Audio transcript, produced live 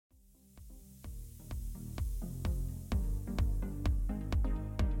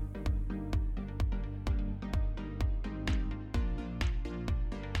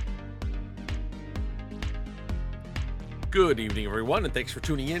Good evening, everyone, and thanks for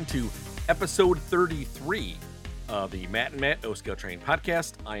tuning in to episode 33 of the Matt and Matt O-Scale Train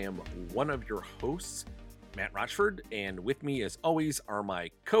podcast. I am one of your hosts, Matt Rochford, and with me, as always, are my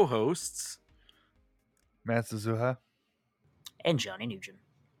co-hosts, Matt Suzuha and Johnny Nugent.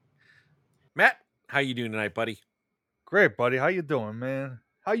 Matt, how you doing tonight, buddy? Great, buddy. How you doing, man?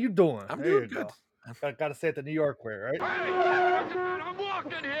 How you doing? I'm There doing you good. Gotta say it the New York way, right? I'm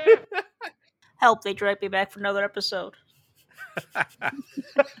walking here. Help, they dragged me back for another episode. No,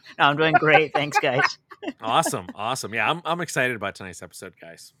 I'm doing great. Thanks, guys. Awesome. Yeah, I'm excited about tonight's episode,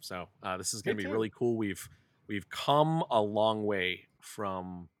 guys. So this is going to be too. really cool. We've come a long way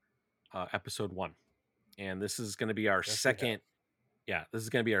from episode 1, and this is going to be our second. Yeah, this is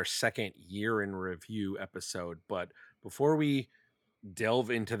going to be our second year in review episode. But before we delve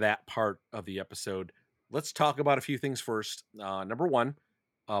into that part of the episode, let's talk about a few things first. Number one,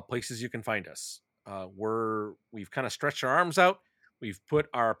 places you can find us. We've kind of stretched our arms out. We've put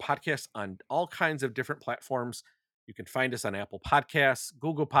our podcast on all kinds of different platforms. You can find us on Apple Podcasts,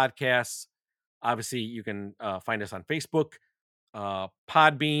 Google Podcasts. Obviously, you can find us on Facebook.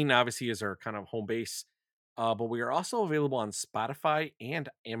 Podbean, obviously, is our kind of home base. But we are also available on Spotify and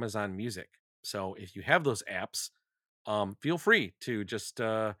Amazon Music. So if you have those apps, feel free to just,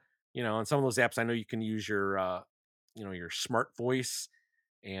 on some of those apps, I know you can use your smart voice.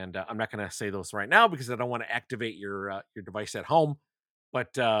 And I'm not going to say those right now because I don't want to activate your device at home.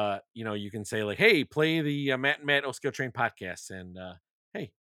 But, you can say like, hey, play the Matt and Matt O-Scale Train podcast. And,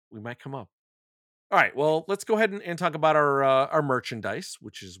 hey, we might come up. All right, well, let's go ahead and talk about our merchandise,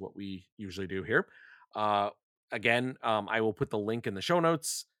 which is what we usually do here. Again, I will put the link in the show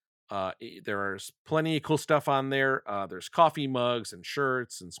notes. There's plenty of cool stuff on there. There's coffee mugs and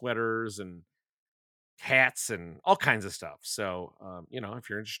shirts and sweaters and hats and all kinds of stuff. So, if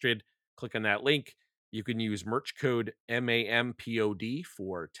you're interested, click on that link. You can use merch code MAMPOD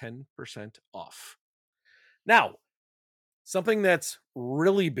for 10% off. Now, something that's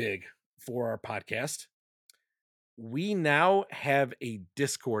really big for our podcast, we now have a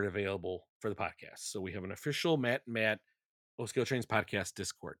Discord available for the podcast. So we have an official Matt and Matt O-Scale Trains podcast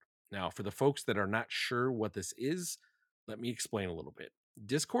Discord. Now, for the folks that are not sure what this is, let me explain a little bit.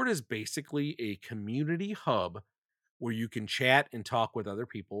 Discord is basically a community hub where you can chat and talk with other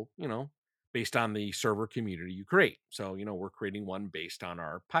people, based on the server community you create. So, we're creating one based on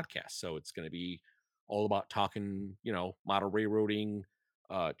our podcast. So it's going to be all about talking, model railroading,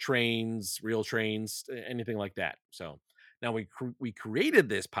 trains, real trains, anything like that. So now we created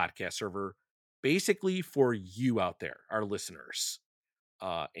this podcast server basically for you out there, our listeners.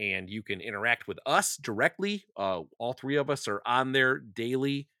 And you can interact with us directly. All three of us are on there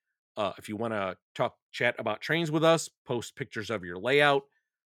daily. If you want to chat about trains with us, post pictures of your layout,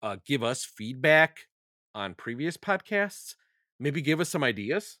 give us feedback on previous podcasts, maybe give us some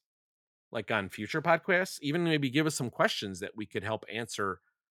ideas like on future podcasts, even maybe give us some questions that we could help answer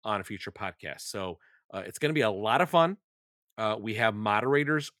on a future podcast. So it's going to be a lot of fun. We have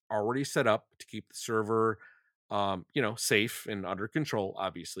moderators already set up to keep the server safe and under control,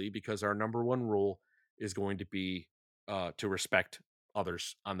 obviously, because our number one rule is going to be to respect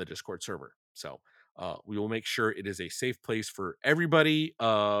others on the Discord server. So we will make sure it is a safe place for everybody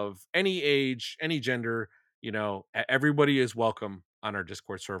of any age, any gender. Everybody is welcome on our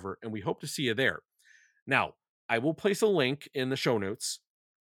Discord server, and we hope to see you there. Now, I will place a link in the show notes,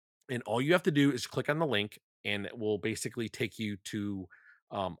 and all you have to do is click on the link, and it will basically take you to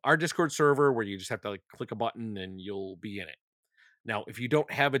our Discord server where you just have to click a button and you'll be in it. Now, if you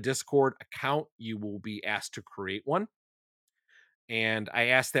don't have a Discord account, you will be asked to create one. And I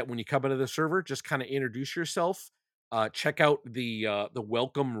ask that when you come into the server, just kind of introduce yourself. Check out the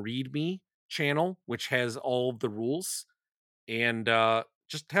Welcome README channel, which has all of the rules, and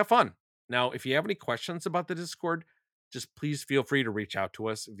just have fun. Now, if you have any questions about the Discord, just please feel free to reach out to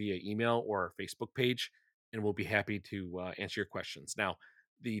us via email or our Facebook page, and we'll be happy to answer your questions. Now,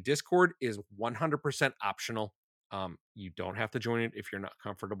 the Discord is 100% optional. You don't have to join it if you're not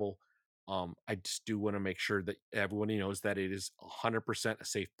comfortable. I just do want to make sure that everybody knows that it is 100% a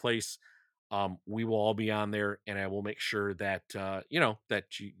safe place. We will all be on there, and I will make sure that that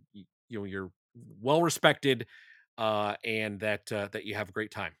you're well respected, and that you have a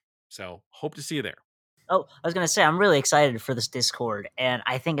great time. So hope to see you there. Oh, I was going to say, I'm really excited for this Discord, and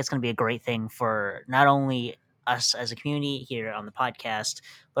I think it's going to be a great thing for not only us as a community here on the podcast,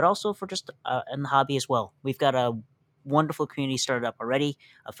 but also for just in the hobby as well. We've got a wonderful community started up already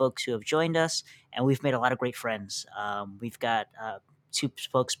of folks who have joined us, and we've made a lot of great friends. We've got two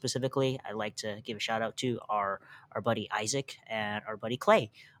folks specifically I'd like to give a shout out to our buddy Isaac and our buddy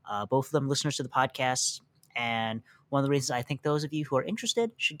Clay. Both of them listeners to the podcast, and one of the reasons I think those of you who are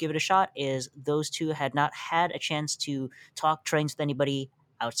interested should give it a shot is those two had not had a chance to talk trains with anybody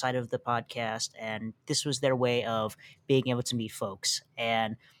outside of the podcast, and this was their way of being able to meet folks.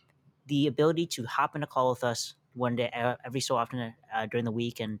 And the ability to hop in a call with us one day every so often during the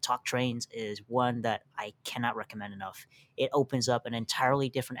week and talk trains is one that I cannot recommend enough. It opens up an entirely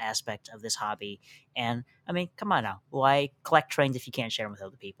different aspect of this hobby. And I mean, come on now. Why collect trains if you can't share them with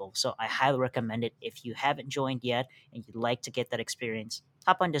other people? So I highly recommend it. If you haven't joined yet and you'd like to get that experience,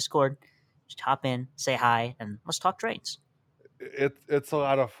 hop on Discord, just hop in, say hi, and let's talk trains. It's a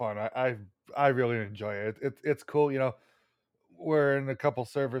lot of fun. I really enjoy it. It's cool. We're in a couple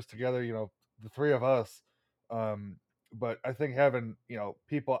servers together. The three of us. Um, but I think having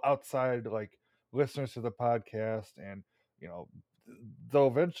people outside, like listeners to the podcast, and you know they'll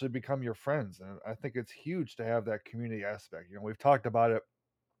eventually become your friends. And I think it's huge to have that community aspect. We've talked about it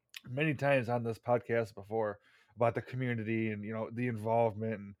many times on this podcast before about the community and the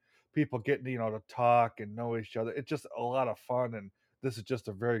involvement and people getting to talk and know each other. It's just a lot of fun, and this is just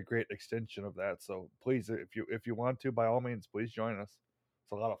a very great extension of that. So please, if you want to, by all means, please join us.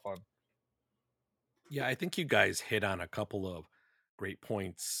 It's a lot of fun. Yeah, I think you guys hit on a couple of great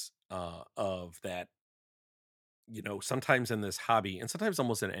points of that. Sometimes in this hobby, and sometimes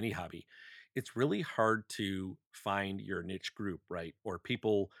almost in any hobby, it's really hard to find your niche group, right? Or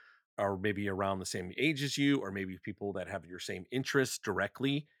people are maybe around the same age as you, or maybe people that have your same interests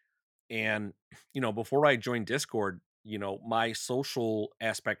directly. And, before I joined Discord, my social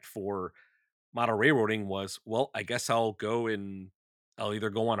aspect for model railroading was, well, I guess I'll either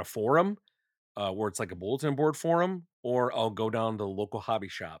go on a forum where it's like a bulletin board forum, or I'll go down to the local hobby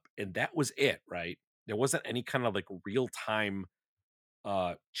shop. And that was it, right? There wasn't any kind of like real time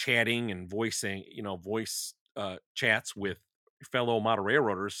chatting and voice chats with fellow model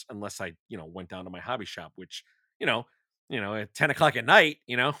railroaders unless I, went down to my hobby shop, which, you know, at 10 o'clock at night,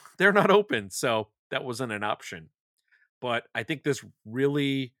 they're not open. So that wasn't an option. But I think this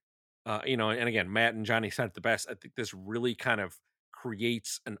really, and again, Matt and Johnny said it the best. I think this really kind of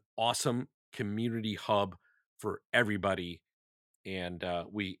creates an awesome community hub for everybody. And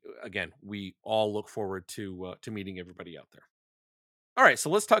we all look forward to meeting everybody out there. All right, so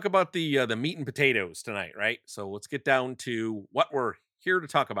let's talk about the meat and potatoes tonight, right? So let's get down to what we're here to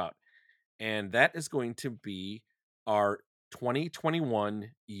talk about, and that is going to be our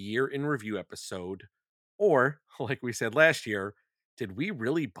 2021 year in review episode, or like we said last year, did we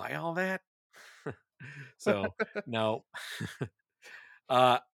really buy all that? So no,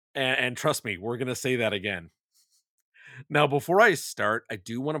 uh, and trust me, we're gonna say that again. Now, before I start, I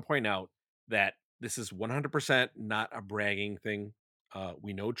do want to point out that this is 100% not a bragging thing.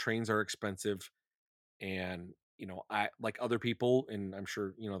 We know trains are expensive, and I like other people, and I'm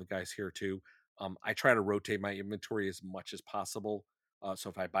sure the guys here too. I try to rotate my inventory as much as possible.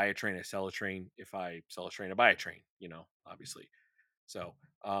 So if I buy a train, I sell a train. If I sell a train, I buy a train. Obviously. So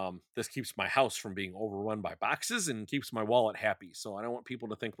this keeps my house from being overrun by boxes and keeps my wallet happy. So I don't want people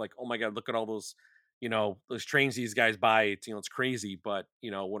to think like, oh my god, look at all those, those trains these guys buy. It's crazy. But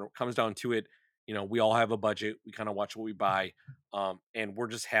when it comes down to it, we all have a budget. We kind of watch what we buy, and we're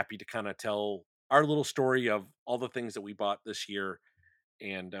just happy to kind of tell our little story of all the things that we bought this year,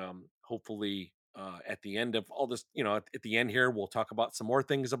 and hopefully. At the end of all this, at the end here, we'll talk about some more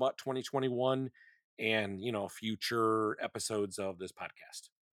things about 2021 and future episodes of this podcast.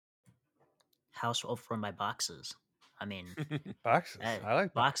 House overrun by boxes. I mean, Boxes. I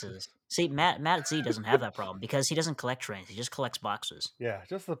like boxes. See, Matt at Z doesn't have that problem because he doesn't collect trains. He just collects boxes. Yeah,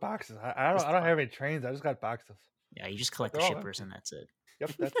 just the boxes. I Just don't the have any trains. I just got boxes. Yeah, you just collect the they're all shippers empty. and that's it.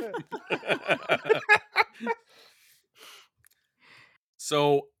 Yep, that's it.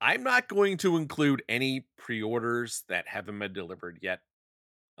 So I'm not going to include any pre-orders that haven't been delivered yet.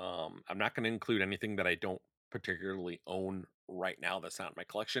 I'm not going to include anything that I don't particularly own right now that's not in my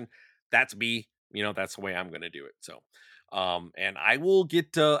collection. That's me. That's the way I'm going to do it. So, and I will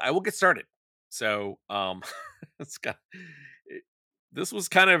get started. So, it's got. It, this was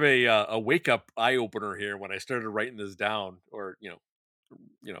kind of a wake up eye opener here when I started writing this down, or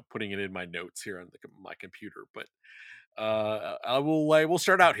putting it in my notes here on my computer. But I will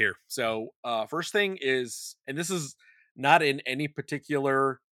start out here. So first thing is, and this is not in any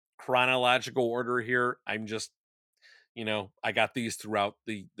particular chronological order here. I'm just I got these throughout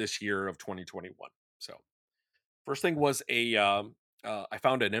this year of 2021. So first thing was I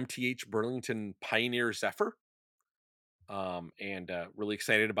found an MTH Burlington Pioneer Zephyr. And really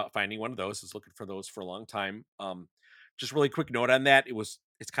excited about finding one of those. I was looking for those for a long time. Just really quick note on that.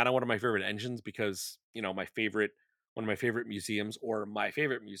 It's kind of one of my favorite engines because, my favorite one of my favorite museums, or my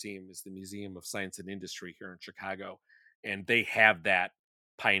favorite museum is the Museum of Science and Industry here in Chicago, and they have that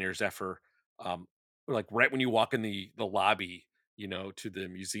Pioneer Zephyr, um, like right when you walk in the lobby, to the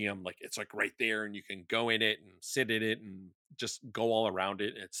museum, like it's like right there, and you can go in it and sit in it and just go all around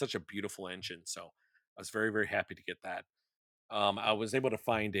it. And it's such a beautiful engine, so I was very very happy to get that. I was able to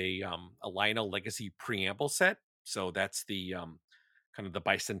find a Lionel Legacy preamble set, so that's the kind of the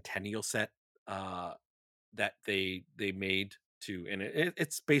bicentennial set. That they made to, and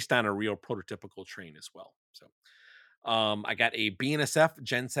it's based on a real prototypical train as well. So I got a BNSF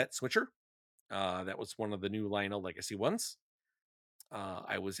genset switcher. That was one of the new Lionel Legacy ones.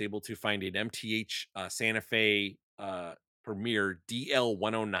 I was able to find an MTH Santa Fe Premier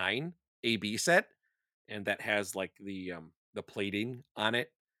DL109 AB set, and that has like the plating on it.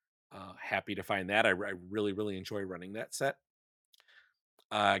 Happy to find that. I really really enjoy running that set.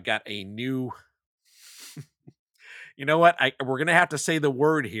 Got a new You know what? We're gonna have to say the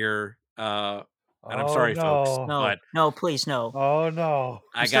word here, and I'm Oh sorry, folks, no. No, but no, please, no. Oh no.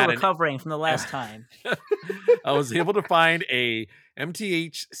 I'm I still got an. recovering from the last time. I was able to find a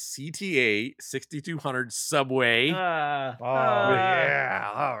MTH CTA 6200 Subway Oh with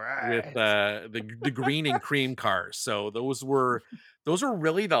yeah. All with right. the green and cream cars. So those were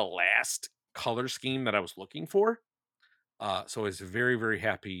really the last color scheme that I was looking for. So I was very, very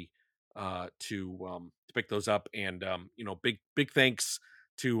happy to pick those up. And big thanks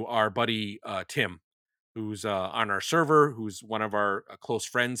to our buddy Tim, who's on our server, who's one of our close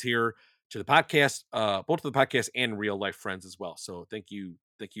friends here to the podcast, both of the podcast and real life friends as well. So thank you,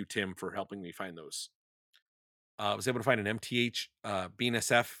 Tim, for helping me find those. I was able to find an MTH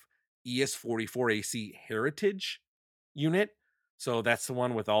BNSF ES44AC Heritage unit. So that's the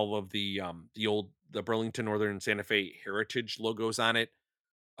one with all of the Burlington Northern Santa Fe Heritage logos on it.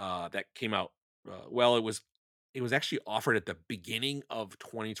 That came out. Well, it was actually offered at the beginning of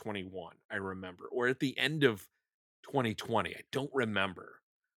 2021. I remember, or at the end of 2020. I don't remember.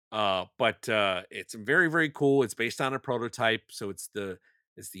 But it's very very cool. It's based on a prototype, so it's the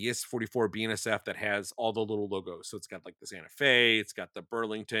ES44 BNSF that has all the little logos. So it's got like the Santa Fe, it's got the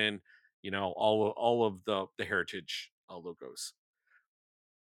Burlington, all of the heritage logos.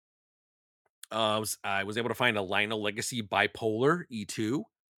 I was able to find a Lionel Legacy bipolar E2.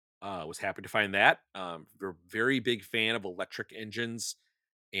 Was happy to find that. We're very big fan of electric engines,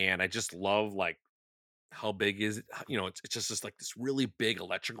 and I just love like how big is it? It's just like this really big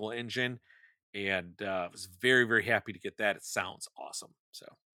electrical engine, and I was very very happy to get that. It sounds awesome. So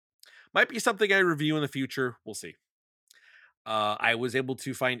might be something I review in the future. We'll see. I was able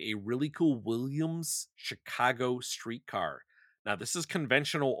to find a really cool Williams Chicago streetcar. Now this is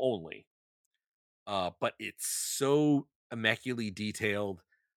conventional only, but it's so immaculately detailed,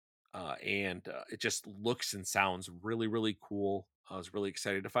 and it just looks and sounds really really cool. I was really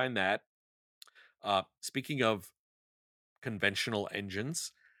excited to find that. Speaking of conventional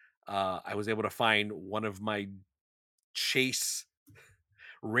engines, I was able to find one of my chase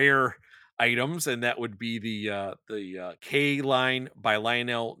rare items, and that would be the K line by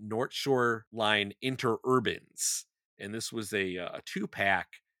Lionel North Shore line Interurbans. And this was a 2-pack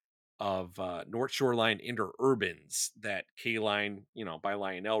of North Shore line Interurbans that K line, by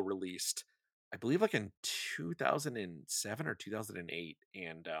Lionel released, I believe like in 2007 or 2008.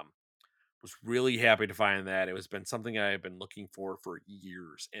 And was really happy to find that. It was been something I've been looking for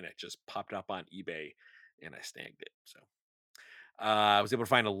years, and it just popped up on eBay, and I snagged it. So I was able to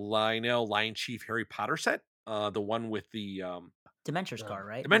find a Lionel Lion Chief Harry Potter set, the one with the Dementor's car,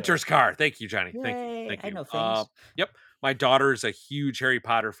 right? Dementor's car. Thank you, Johnny. Thank you, Yay, thank I you. know things. Yep, my daughter's a huge Harry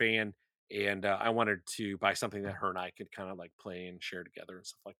Potter fan, and I wanted to buy something that her and I could kind of like play and share together and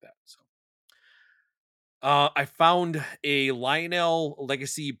stuff like that. So I found a Lionel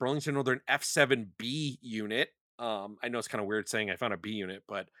Legacy Burlington Northern F7B unit. I know it's kind of weird saying I found a B unit,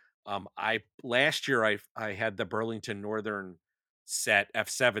 but I last year I had the Burlington Northern set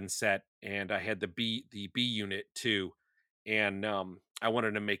F7 set, and I had the B unit too, and I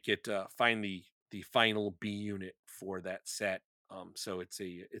wanted to make it find the final B unit for that set. So it's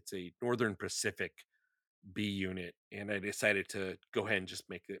a Northern Pacific B unit, and I decided to go ahead and just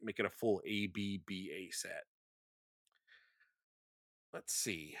make it a full ABBA set. Let's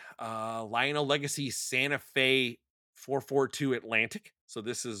see. Lionel Legacy Santa Fe 442 Atlantic. So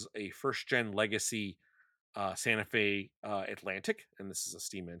this is a first gen Legacy Santa Fe Atlantic, and this is a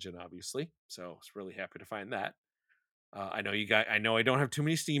steam engine, obviously. So I was really happy to find that. I know I don't have too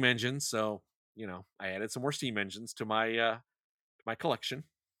many steam engines, so I added some more steam engines to my collection.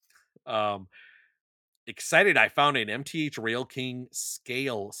 Um, Excited, I found an MTH Rail King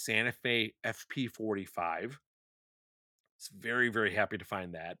scale Santa Fe FP45. was very, very happy to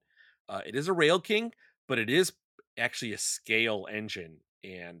find that. It is a Rail King, but it is actually a scale engine,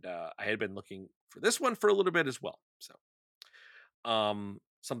 and I had been looking for this one for a little bit as well. So,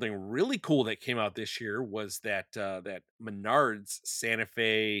 something really cool that came out this year was that Menards Santa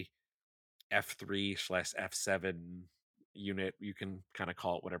Fe F3 slash F7 unit. You can kind of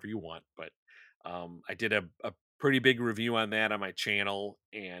call it whatever you want, but I did a pretty big review on that on my channel,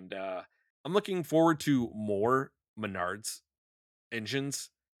 and I'm looking forward to more Menards engines.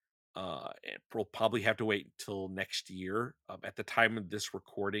 We'll probably have to wait until next year. At the time of this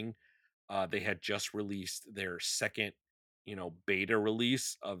recording, they had just released their second, beta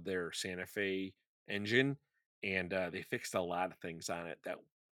release of their Santa Fe engine, and they fixed a lot of things on it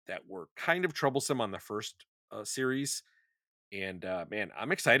that were kind of troublesome on the first series. And man,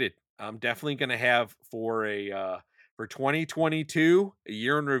 I'm excited. I'm definitely going to have for 2022 a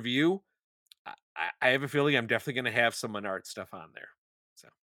year in review. I have a feeling I'm definitely going to have some Menard stuff on there. So.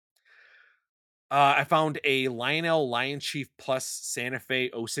 I found a Lionel Lion Chief Plus Santa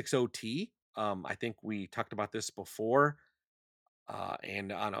Fe 060T. I think we talked about this before.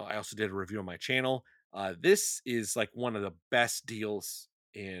 And I also did a review on my channel. This is like one of the best deals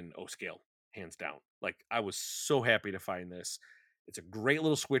in O scale, hands down. Like, I was so happy to find this. It's a great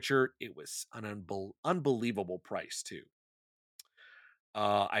little switcher. It was an unbelievable price too.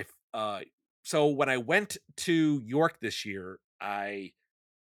 I So when I went to York this year, I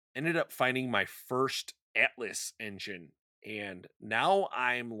ended up finding my first Atlas engine, and now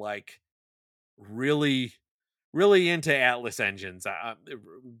I'm like really, really into Atlas engines. It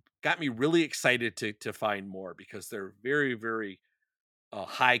got me really excited to find more because they're very, very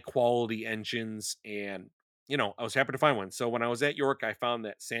high quality engines, and I was happy to find one. So when I was at York, I found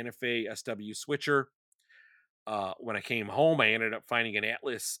that Santa Fe SW switcher. When I came home, I ended up finding an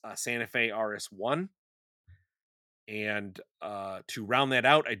Atlas Santa Fe RS1. And to round that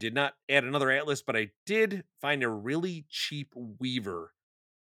out, I did not add another Atlas, but I did find a really cheap Weaver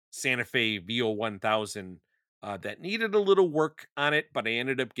Santa Fe VO1000 that needed a little work on it, but I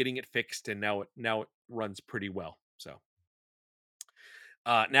ended up getting it fixed, and now it runs pretty well. So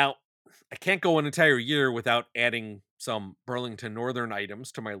now I can't go an entire year without adding some Burlington Northern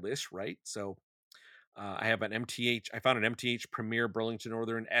items to my list, right? So I have an MTH. I found an MTH Premier Burlington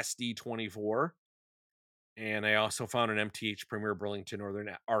Northern SD24. And I also found an MTH Premier Burlington Northern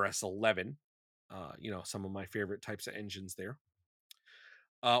RS11. Some of my favorite types of engines there.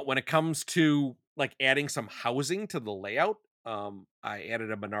 When it comes to like adding some housing to the layout, I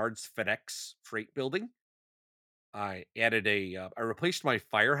added a Menards FedEx freight building. I replaced my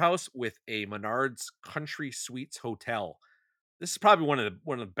firehouse with a Menards Country Suites hotel. This is probably one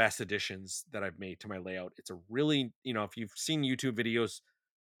of the best additions that I've made to my layout. It's a really, if you've seen YouTube videos,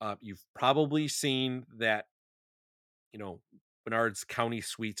 you've probably seen that Menards County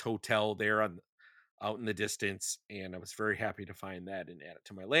Suites Hotel there out in the distance, and I was very happy to find that and add it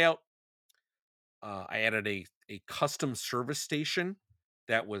to my layout. I added a custom service station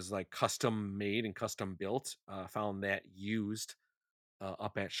that was like custom made and custom built. Found that used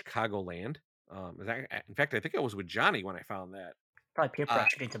up at Chicagoland. In fact, I think I was with Johnny when I found that. Probably peer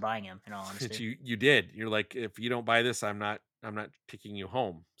pressured into buying him. In all honesty, you did. You're like, if you don't buy this, I'm not taking you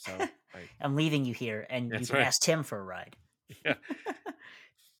home. So I'm leaving you here, and you can ask Tim for a ride. Yeah.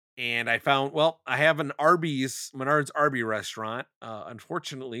 And I found, I have an Menards Arby restaurant.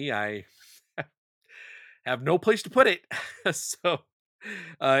 Unfortunately, I have no place to put it. So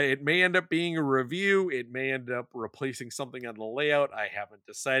it may end up being a review. It may end up replacing something on the layout. I haven't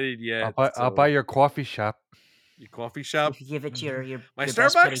decided yet. I'll buy your coffee shop. Your coffee shop? If you give it to your My your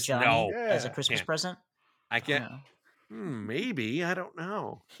best buddy Starbucks? Johnny No. as a Yeah. Christmas Can't. present. I can't. Maybe. I don't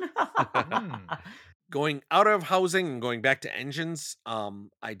know. Hmm. Going out of housing and going back to engines,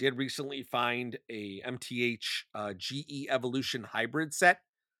 I did recently find a MTH GE Evolution hybrid set.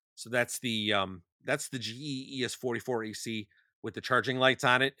 So that's the GE ES44 AC with the charging lights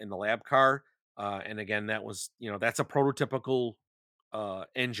on it in the lab car. And again, that was, that's a prototypical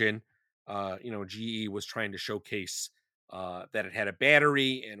engine. GE was trying to showcase that it had a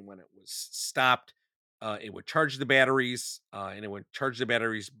battery, and when it was stopped, it would charge the batteries, and it would charge the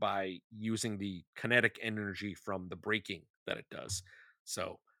batteries by using the kinetic energy from the braking that it does.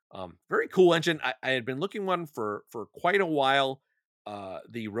 So, very cool engine. I had been looking one for quite a while.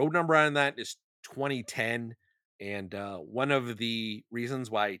 The road number on that is 2010, and one of the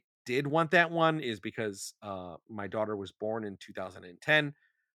reasons why I did want that one is because my daughter was born in 2010,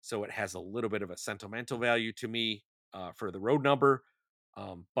 so it has a little bit of a sentimental value to me for the road number.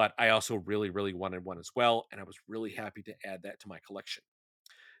 But I also really, really wanted one as well, and I was really happy to add that to my collection.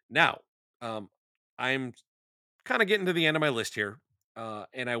 Now, I'm kind kind of getting to the end of my list here,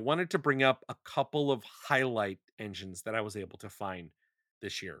 and I wanted to bring up a couple of highlight engines that I was able to find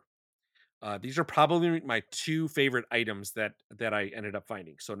this year. These are probably my two favorite items that I ended up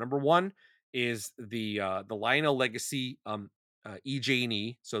finding. So number one is the Lionel Legacy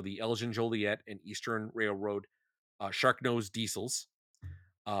EJ&E, so the Elgin Joliet and Eastern Railroad Shark Nose diesels.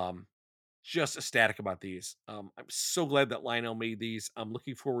 Um, just ecstatic about these. I'm so glad that Lionel made these. I'm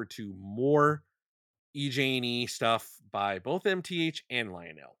looking forward to more EJ&E stuff by both MTH and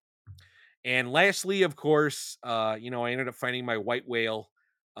Lionel. And lastly, of course, I ended up finding my white whale.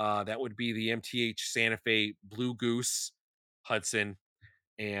 That would be the MTH Santa Fe Blue Goose Hudson,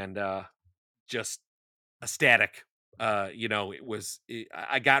 and just ecstatic.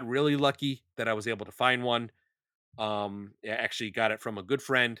 I got really lucky that I was able to find one. I actually got it from a good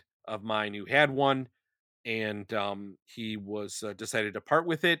friend of mine who had one, and he was decided to part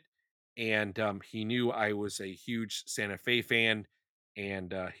with it, and he knew I was a huge Santa Fe fan,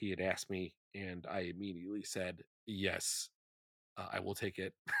 and he had asked me, and I immediately said yes, I will take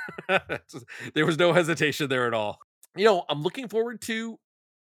it. There was no hesitation there at all. I'm looking forward to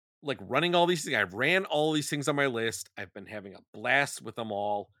like running all these things. I've ran all these things on my list. I've been having a blast with them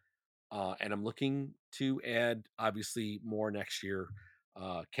all, and I'm looking to add obviously more next year.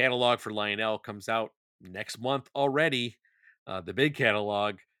 Catalog for Lionel comes out next month already, the big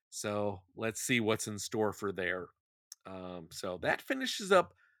catalog. So let's see what's in store for there. So that finishes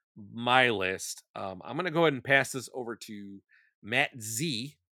up my list. I'm going to go ahead and pass this over to Matt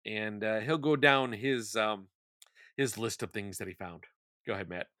Z, and he'll go down his list of things that he found. Go ahead,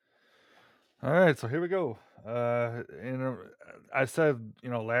 Matt. All right, so here we go. I said,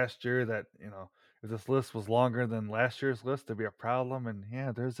 last year that, if this list was longer than last year's list, there'd be a problem. And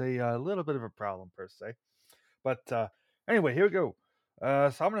yeah, there's a little bit of a problem per se. But anyway, here we go.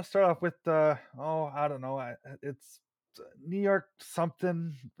 So I'm going to start off with, I don't know. It's New York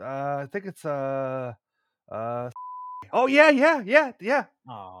something. I think it's, oh, yeah.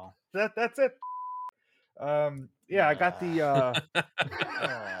 Oh, That's it. Yeah, I got the,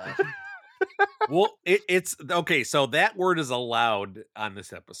 Well, it's okay. So that word is allowed on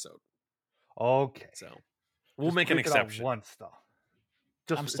this episode. okay. So we'll Just make an bleep it out exception. once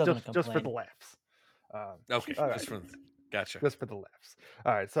though. I'm still gonna Just for the complain. laughs. Okay, all just right. gotcha. Just for the laughs.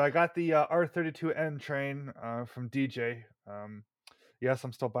 All right, so I got the R32N train from DJ. Yes,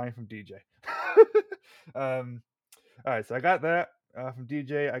 I'm still buying from DJ. All right, so I got that from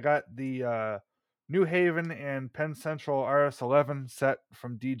DJ. I got the New Haven and Penn Central RS11 set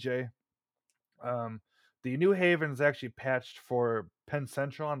from DJ. The New Haven is actually patched for Penn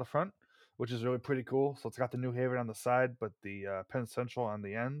Central on the front, which is really pretty cool. So it's got the New Haven on the side, but the Penn Central on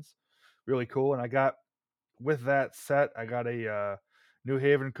the ends. Really cool. And I got, with that set, I got a New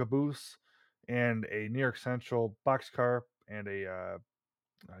Haven caboose and a New York Central boxcar and a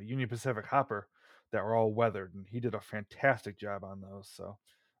Union Pacific hopper that were all weathered. And he did a fantastic job on those. So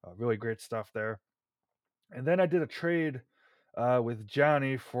really great stuff there. And then I did a trade with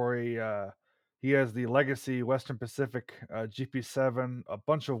Johnny for he has the Legacy Western Pacific GP7, a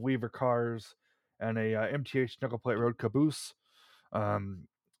bunch of Weaver cars, and a MTH Nickel Plate Road caboose.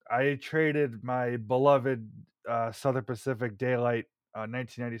 I traded my beloved Southern Pacific Daylight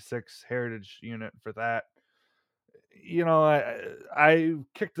 1996 Heritage unit for that. I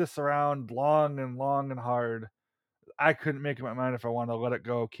kicked this around long and hard. I couldn't make up my mind if I wanted to let it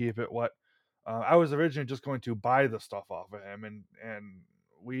go, keep it, what. I was originally just going to buy the stuff off of him, and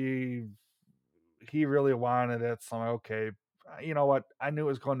he really wanted it. So I'm like, okay, you know what? I knew it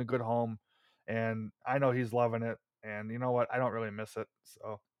was going to good home, and I know he's loving it. And you know what? I don't really miss it.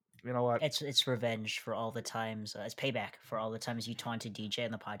 So you know what? it's revenge for all the times. It's payback for all the times you taunted DJ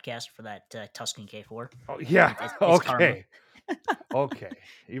on the podcast for that Tuscan K4. Oh yeah, It's karma. okay, okay.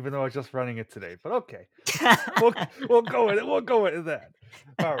 Even though I was just running it today, but okay, we'll go with it. We'll go with that.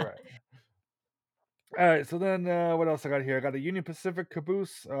 All right. All right, so then what else I got here? I got a Union Pacific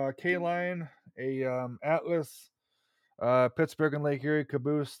caboose, K-Line, a Atlas, Pittsburgh and Lake Erie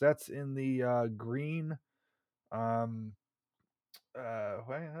caboose. That's in the green. Well,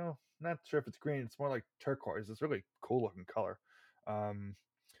 not sure if it's green. It's more like turquoise. It's really cool looking color.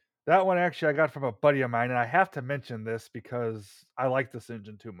 That one actually I got from a buddy of mine, and I have to mention this because I like this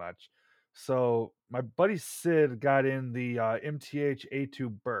engine too much. So my buddy Sid got in the MTH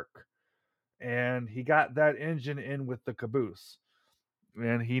A2 Burke, and he got that engine in with the caboose,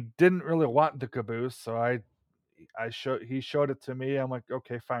 and he didn't really want the caboose, so he showed it to me. I'm like,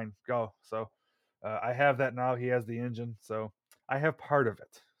 okay, fine, go. So I have that now. He has the engine, so I have part of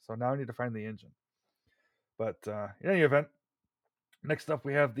it. So now I need to find the engine. But in any event, next up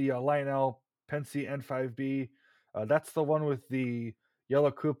we have the Lionel Penske N5B That's the one with the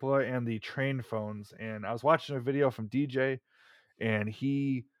yellow cupola and the train phones. And I was watching a video from DJ, and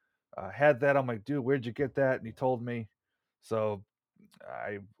he had that. I'm like, dude, where'd you get that? And he told me. So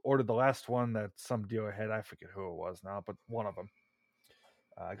I ordered the last one that some dealer had. I forget who it was now, but one of them.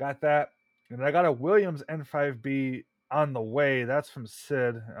 I got that, and I got a Williams N5B on the way. That's from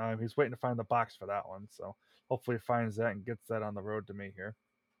Sid. He's waiting to find the box for that one, so hopefully he finds that and gets that on the road to me here.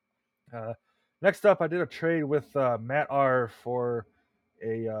 Next up, I did a trade with Matt R for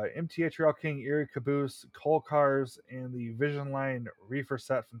a MTH Rail King Erie Caboose, Coal Cars, and the Vision Line Reefer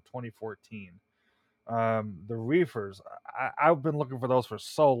set from 2014. The Reefers, I've been looking for those for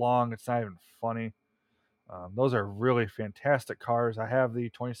so long, it's not even funny. Those are really fantastic cars. I have the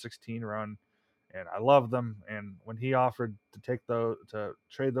 2016 run, and I love them. And when he offered to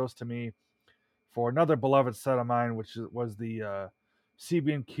trade those to me for another beloved set of mine, which was the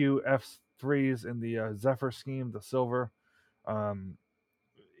CB&Q F3s in the Zephyr scheme, the silver, um,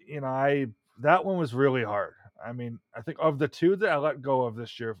 I that one was really hard. I mean, I think of the two that I let go of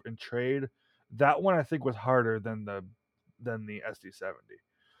this year in trade, that one I think was harder than the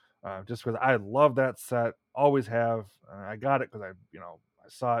SD70. Just because I love that set, always have. I got it because I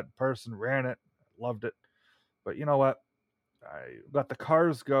saw it in person, ran it, loved it. But you know what? I let the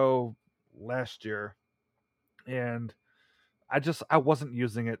cars go last year, and I wasn't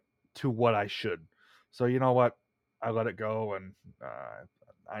using it to what I should. So you know what? I let it go, and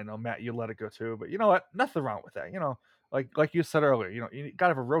I know Matt, you let it go too. But you know what? Nothing wrong with that. Like you said earlier, you gotta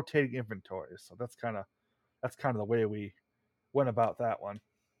have a rotating inventory. So that's kind of the way we went about that one.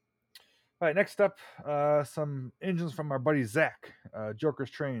 All right, next up, some engines from our buddy Zach,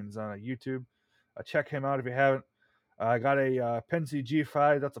 Joker's Trains on YouTube. Check him out if you haven't. I got a Pennsy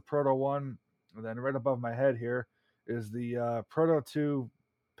G5, that's a Proto 1. And then right above my head here is the Proto 2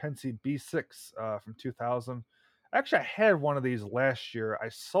 Pennsy B6 from 2000. Actually, I had one of these last year. I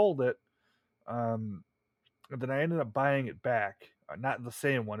sold it, and then I ended up buying it back. Not the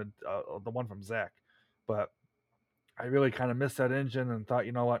same one, the one from Zach, but I really kind of missed that engine and thought,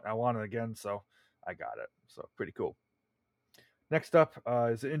 you know what, I want it again, so I got it. So pretty cool. Next up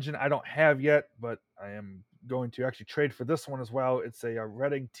is an engine I don't have yet, but I am going to actually trade for this one as well. It's a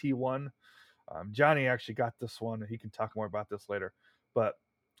Redding T1. Johnny actually got this one, and he can talk more about this later. But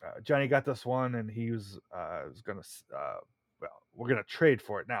Johnny got this one, and he was going to, well, we're going to trade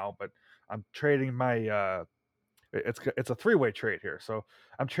for it now, but I'm trading my, it's a three-way trade here. So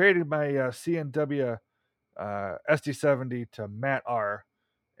I'm trading my CNW SD70 to Matt R,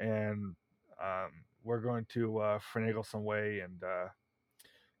 and we're going to finagle some way and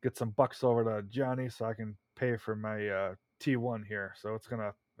get some bucks over to Johnny so I can pay for my T1 here. So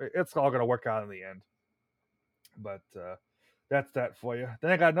it's all gonna work out in the end. But that's that for you.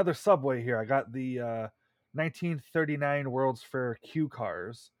 Then I got another Subway here. I got the 1939 World's Fair Q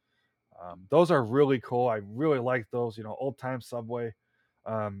cars. Those are really cool. I really like those. Old time Subway.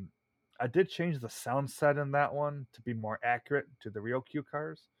 Um, I did change the sound set in that one to be more accurate to the real Q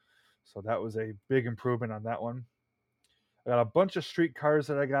cars. So that was a big improvement on that one. I got a bunch of street cars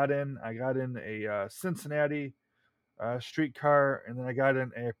that I got in. I got in a Cincinnati street car, and then I got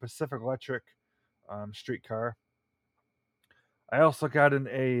in a Pacific Electric street car. I also got in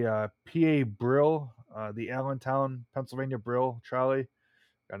a PA Brill, the Allentown, Pennsylvania Brill trolley.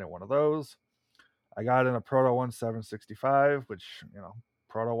 Got in one of those. I got in a Proto 1 765, which,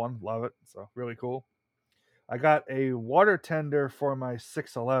 Proto 1, love it. So really cool. I got a water tender for my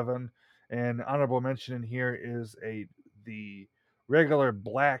 611, and honorable mention in here is the regular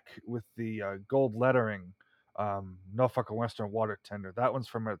black with the gold lettering Norfolk and Western water tender. That one's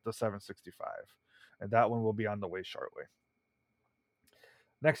from the 765, and that one will be on the way shortly.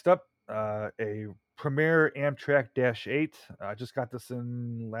 Next up, a Premier Amtrak Dash 8. I just got this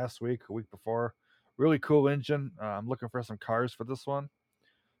in last week, a week before. Really cool engine. I'm looking for some cars for this one,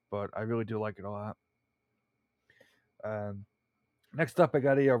 but I really do like it a lot. Next up, I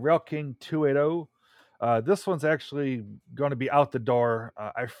got a Rail King 280. This one's actually going to be out the door.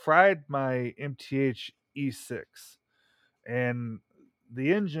 I fried my MTH E6, and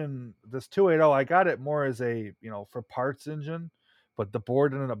the engine, this 280, I got it more as a, for parts engine, but the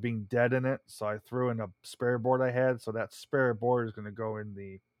board ended up being dead in it, so I threw in a spare board I had, so that spare board is going to go in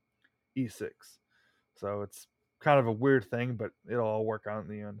the E6. So it's kind of a weird thing, but it'll all work out in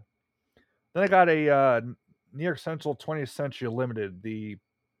the end. Then I got a New York Central 20th Century Limited, the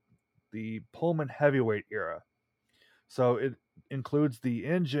Pullman heavyweight era. So it includes the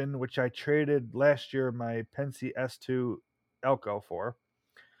engine, which I traded last year my Pennsy S2 Elko for.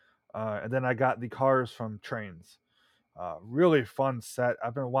 And then I got the cars from Trains. Really fun set.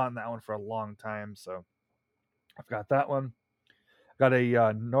 I've been wanting that one for a long time. So I've got that one. Got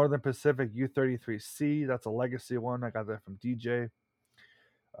a Northern Pacific U33C. That's a legacy one. I got that from DJ.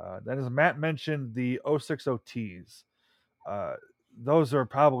 Then, as Matt mentioned, the 060Ts. Those are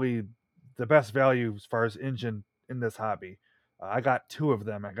probably the best value as far as engine in this hobby. I got two of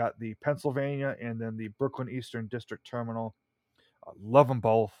them. I got the Pennsylvania and then the Brooklyn Eastern District Terminal. Love them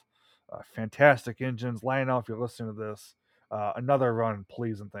both. Fantastic engines. Lionel, if you're listening to this, another run,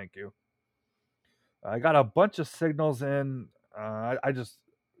 please and thank you. I got a bunch of signals in. I just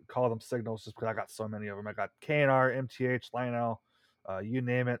call them signals just because I got so many of them. I got KNR, MTH, Lionel, you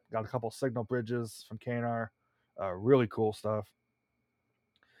name it. Got a couple signal bridges from KNR. Really cool stuff.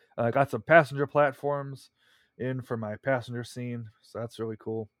 I got some passenger platforms in for my passenger scene, so that's really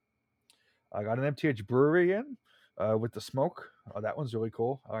cool. I got an MTH brewery in with the smoke. That one's really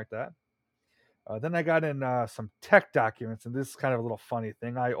cool. I like that. Then I got in some tech documents, and this is kind of a little funny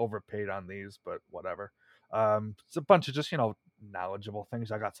thing. I overpaid on these, but whatever. It's a bunch of just, knowledgeable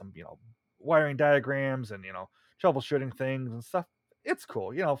things. I got some, wiring diagrams and, troubleshooting things and stuff. It's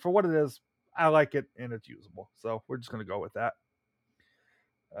cool. For what it is, I like it, and it's usable. So we're just going to go with that.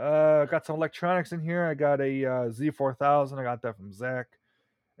 Got some electronics in here. I got a Z4000. I got that from Zach.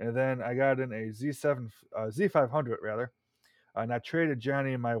 And then I got in a Z500 rather. And I traded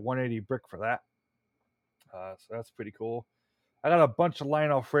Johnny my 180 brick for that. So that's pretty cool. I got a bunch of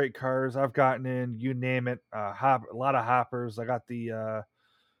Lionel freight cars. I've gotten in, you name it, a lot of hoppers. I got the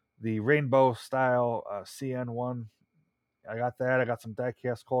rainbow style CN1. I got that. I got some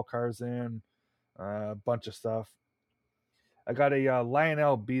diecast coal cars in, a bunch of stuff. I got a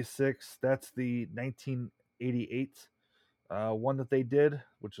Lionel B6. That's the 1988 one that they did,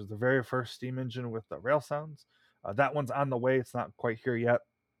 which was the very first steam engine with the rail sounds. That one's on the way. It's not quite here yet,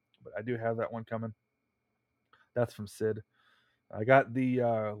 but I do have that one coming. That's from Sid. I got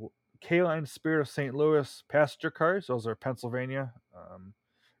the K-Line Spirit of St. Louis passenger cars. Those are Pennsylvania.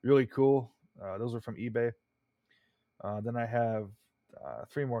 Really cool. Those are from eBay. Then I have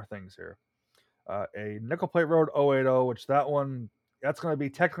three more things here. A Nickel Plate Road 080, which that's going to be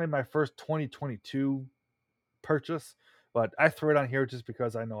technically my first 2022 purchase, but I threw it on here just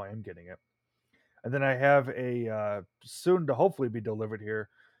because I know I am getting it. And then I have a soon to hopefully be delivered here,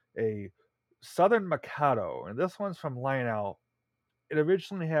 a Southern Mikado, and this one's from Lionel. It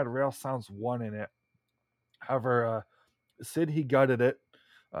originally had Rail Sounds 1 in it. However, Sid, he gutted it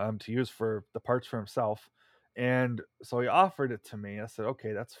to use for the parts for himself. And so he offered it to me. I said,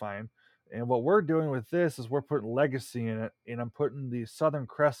 okay, that's fine. And what we're doing with this is we're putting Legacy in it, and I'm putting the Southern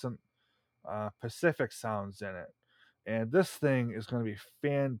Crescent Pacific sounds in it. And this thing is going to be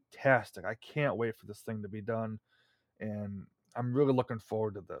fantastic. I can't wait for this thing to be done. And I'm really looking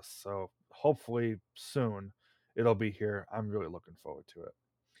forward to this. So hopefully soon it'll be here. I'm really looking forward to it.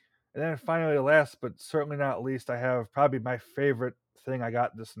 And then finally, last but certainly not least, I have probably my favorite thing I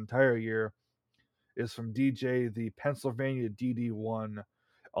got this entire year is from DJ, the Pennsylvania DD1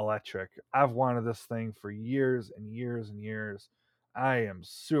 electric. I've wanted this thing for years and years and years. I am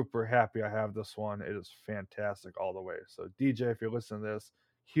super happy I have this one. It is fantastic all the way. So DJ, if you're listening to this,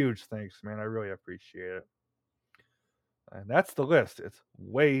 huge thanks, man. I really appreciate it. And that's the list. It's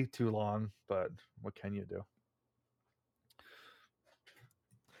way too long, but what can you do?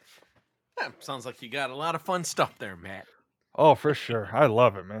 Yeah, sounds like you got a lot of fun stuff there, Matt. Oh, for sure. I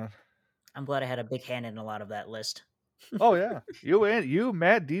love it, man. I'm glad I had a big hand in a lot of that list. Oh yeah, you,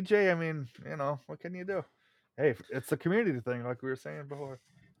 Matt, DJ. I mean, what can you do? Hey, it's the community thing, like we were saying before.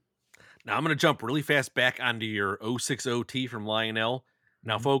 Now I'm going to jump really fast back onto your 060T from Lionel.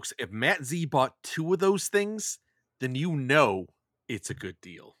 Now, folks, if Matt Z bought two of those things, then it's a good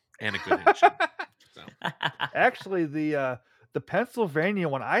deal and a good engine. So. Actually, the Pennsylvania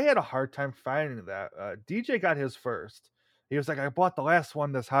one, I had a hard time finding that. DJ got his first. He was like, I bought the last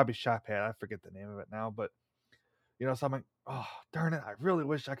one this hobby shop had. I forget the name of it now, but so I'm like, oh darn it, I really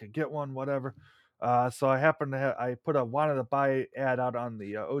wish I could get one, whatever. So I happened to I put a wanted to buy ad out on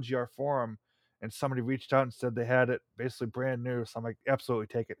the OGR forum, and somebody reached out and said they had it basically brand new. So I'm like, absolutely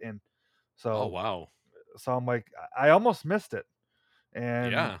take it in. So oh wow. So I'm like, I almost missed it,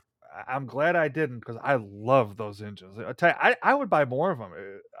 and yeah, I'm glad I didn't because I love those engines. I tell you, I would buy more of them.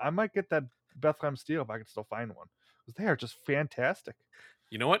 I might get that Bethlehem Steel if I can still find one because they are just fantastic.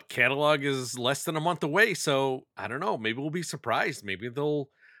 You know what? Catalog is less than a month away, so I don't know. Maybe we'll be surprised. Maybe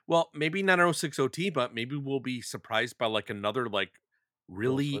maybe not an 060T, but maybe we'll be surprised by like another like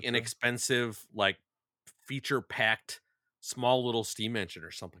really inexpensive, like feature-packed small little steam engine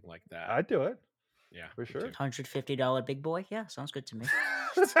or something like that. I'd do it. Yeah, for sure. $150 big boy. Yeah, sounds good to me.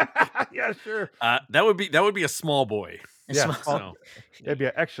 Yeah, sure. That would be a small boy. Yeah, it'd be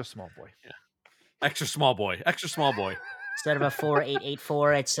an extra small boy. Yeah. Extra small boy. Extra small boy. Instead of a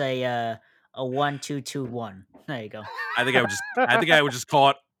 4884, it's a 1221. There you go. I think I would just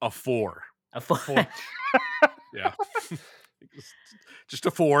call it a 4. A 4. Four. Yeah. Just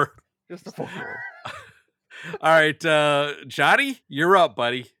a 4. Just a 4. All right, Johnny, you're up,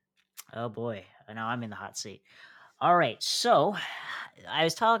 buddy. Oh boy, now I'm in the hot seat. All right, so I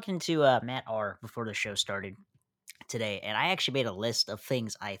was talking to Matt R before the show started today, and I actually made a list of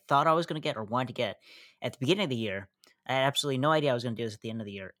things I thought I was going to get or wanted to get at the beginning of the year. I had absolutely no idea I was going to do this at the end of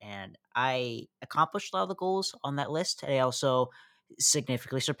the year, and I accomplished a lot of the goals on that list. And I also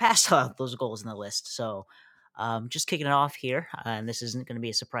significantly surpassed a lot of those goals in the list. So, just kicking it off here, and this isn't going to be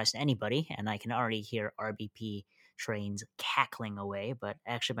a surprise to anybody, and I can already hear RBP trains cackling away. But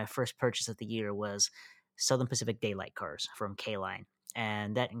actually, my first purchase of the year was Southern Pacific Daylight cars from K-Line,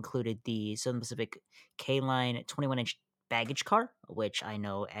 and that included the Southern Pacific K-Line 21-inch baggage car, which I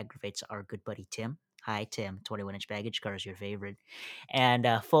know aggravates our good buddy Tim. Hi, Tim. 21-inch baggage car is your favorite. And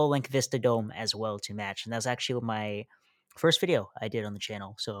full-length Vista Dome as well to match. And that was actually my first video I did on the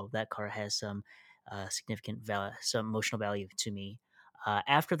channel. So that car has some significant some emotional value to me.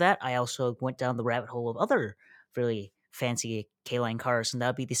 After that, I also went down the rabbit hole of other really fancy K-Line cars, and that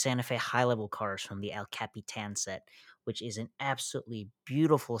would be the Santa Fe high-level cars from the El Capitan set, which is an absolutely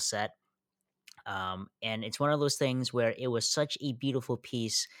beautiful set. And it's one of those things where it was such a beautiful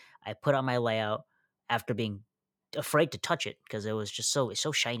piece. I put on my layout after being afraid to touch it because it was just so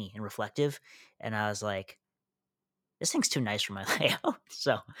shiny and reflective, and I was like, this thing's too nice for my layout.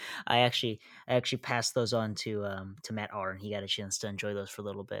 So I actually passed those on to Matt R, and he got a chance to enjoy those for a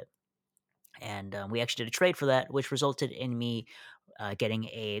little bit. And we actually did a trade for that, which resulted in me getting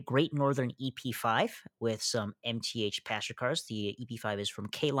a Great Northern EP5 with some MTH passenger cars. The EP5 is from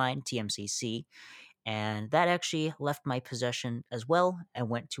K-Line TMCC, and that actually left my possession as well and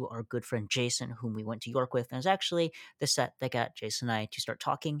went to our good friend Jason, whom we went to York with. And it's actually the set that got Jason and I to start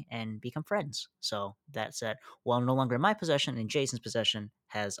talking and become friends. So that set, while no longer in my possession, in Jason's possession,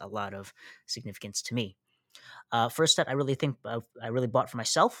 has a lot of significance to me. First set I really bought for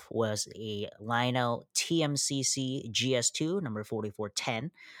myself was a Lionel TMCC GS2 number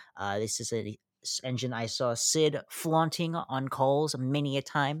 4410. This is a engine I saw Sid flaunting on calls many a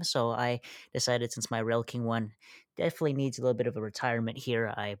time, so I decided since my Rail King one definitely needs a little bit of a retirement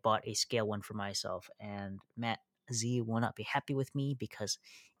here, I bought a scale one for myself. And Matt Z will not be happy with me because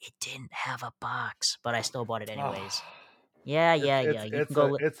it didn't have a box, but I still bought it anyways. Yeah. You can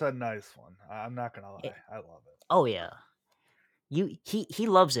go. It's a nice one. I'm not gonna lie. I love it. Oh yeah. He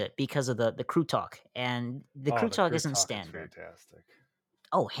loves it because of the crew talk, and the crew talk isn't standard. Fantastic.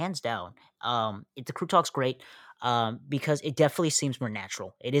 Oh, hands down. The crew talk's great. Because it definitely seems more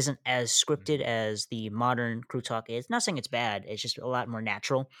natural. It isn't as scripted as the modern crew talk is. Not saying it's bad. It's just a lot more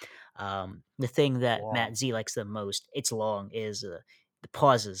natural. The thing that long. Matt Z likes the most, it's long, is the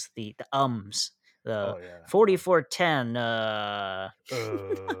pauses, the ums, the 4410. I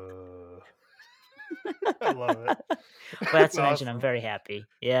love it. But that's an engine. I'm very happy.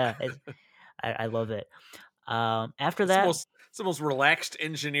 Yeah, I love it. After that, it's the most relaxed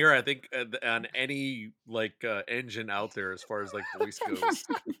engineer I think on any engine out there as far as like voice goes.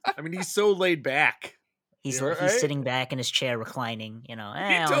 I mean, he's so laid back. He's sitting back in his chair, reclining. You know,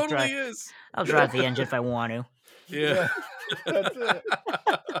 he totally is. I'll drive the engine if I want to. Yeah, that's it.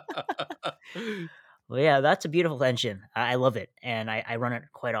 Well, yeah, that's a beautiful engine. I love it, and I run it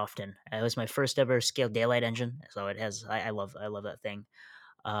quite often. It was my first ever scaled daylight engine, so it has. I love that thing.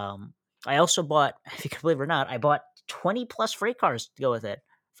 I also bought, if you can believe it or not, I bought 20 plus freight cars to go with it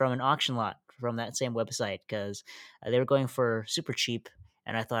from an auction lot from that same website because they were going for super cheap,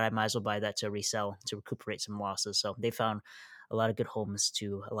 and I thought I might as well buy that to resell to recuperate some losses. So they found a lot of good homes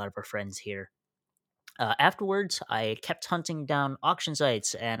to a lot of our friends here. Afterwards, I kept hunting down auction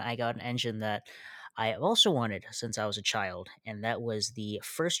sites, and I got an engine that I also wanted since I was a child, and that was the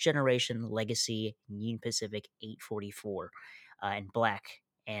first generation Legacy Union Pacific 844 in black.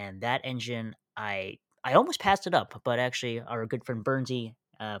 And that engine, I almost passed it up, but actually our good friend Bernsey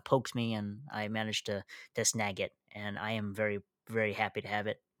poked me, and I managed to snag it. And I am very, very happy to have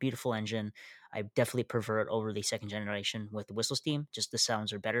it. Beautiful engine. I definitely prefer it over the second generation with the whistle steam. Just the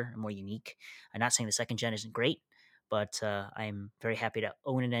sounds are better and more unique. I'm not saying the second gen isn't great, but I'm very happy to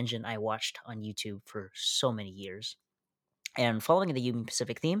own an engine I watched on YouTube for so many years. And following the Union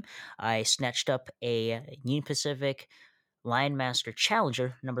Pacific theme, I snatched up a Union Pacific Lionmaster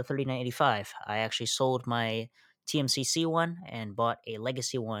Challenger number 3985. I actually sold my TMCC one and bought a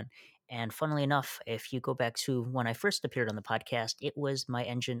Legacy one. And funnily enough, if you go back to when I first appeared on the podcast, it was my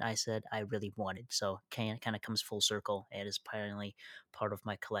engine I said I really wanted. So kind of comes full circle. It is finally part of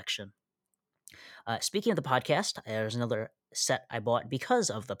my collection. Speaking of the podcast, there's another set I bought because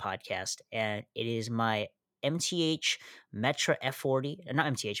of the podcast, and it is my MTH Metra F40,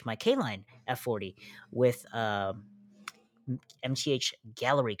 not MTH, my K-Line F40 with MTH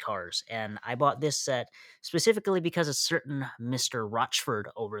gallery cars. And I bought this set specifically because a certain Mr. Rochford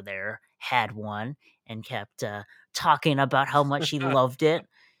over there had one and kept talking about how much he loved it.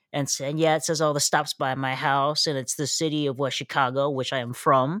 And saying, yeah, it says all the stops by my house, and it's the city of West Chicago, which I am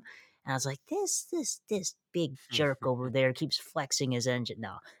from. And I was like, this big jerk over there keeps flexing his engine.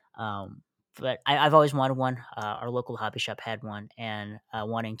 No, but I've always wanted one. Our local hobby shop had one, and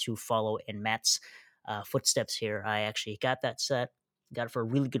wanting to follow in Matt's footsteps here, I actually got that set. Got it for a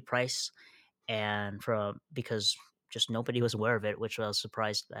really good price, and because just nobody was aware of it, which I was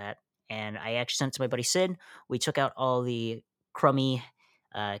surprised at. And I actually sent it to my buddy Sid. We took out all the crummy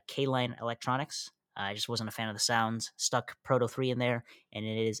K-Line electronics. I just wasn't a fan of the sounds. Stuck Proto 3 in there, and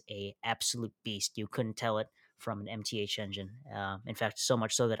it is a absolute beast. You couldn't tell it from an MTH engine. In fact, so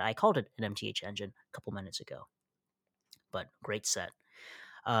much so that I called it an MTH engine a couple minutes ago. But great set.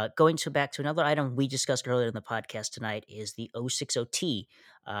 Going back to another item we discussed earlier in the podcast tonight is the 060T.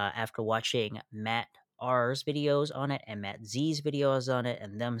 After watching Matt R's videos on it and Matt Z's videos on it,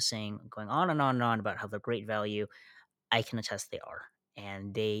 and them going on and on and on about how they're great value, I can attest they are,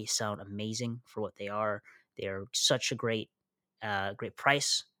 and they sound amazing for what they are. They're such a great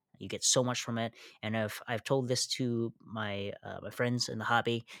price. You get so much from it, and if I've told this to my friends in the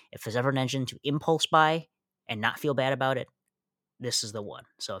hobby, if there's ever an engine to impulse buy and not feel bad about it, this is the one.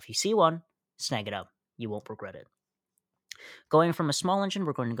 So if you see one, snag it up. You won't regret it. Going from a small engine,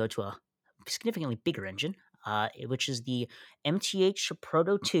 we're going to go to a significantly bigger engine, which is the MTH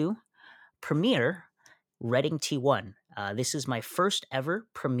Proto 2 Premier Reading T1. This is my first ever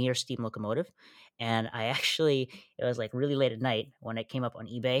Premier steam locomotive, and it was like really late at night when it came up on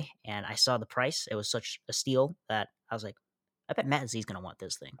eBay, and I saw the price. It was such a steal that I was like, I bet Matt Z's gonna want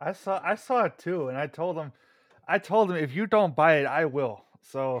this thing. I saw it too, and I told him if you don't buy it, I will.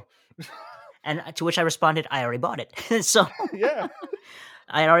 So, and to which I responded, I already bought it. So yeah.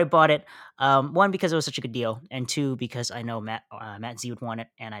 I had already bought it. One, because it was such a good deal, and two, because I know Matt Z would want it,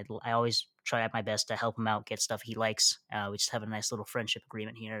 and I always try my best to help him out, get stuff he likes. We just have a nice little friendship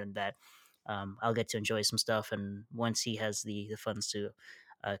agreement here, and that I'll get to enjoy some stuff. And once he has the funds to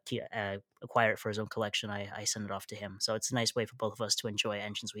acquire it for his own collection, I send it off to him. So it's a nice way for both of us to enjoy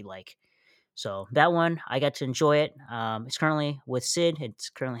engines we like. So that one, I got to enjoy it. It's currently with Sid. It's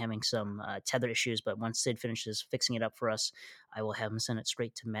currently having some tether issues, but once Sid finishes fixing it up for us, I will have him send it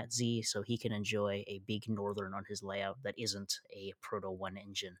straight to Matt Z so he can enjoy a big Northern on his layout that isn't a Proto 1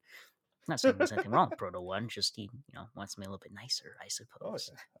 engine. I'm not saying there's anything wrong with Proto 1, just he wants something a little bit nicer, I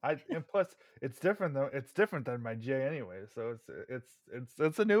suppose. And plus it's different though. It's different than my J anyway, so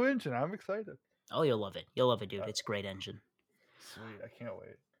it's a new engine. I'm excited. Oh, you'll love it. You'll love it, dude. It's a great engine. Sweet, I can't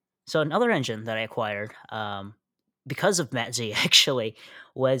wait. So another engine that I acquired because of Matt Z actually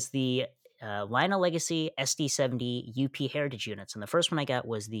was the Lionel Legacy SD70 UP Heritage units. And the first one I got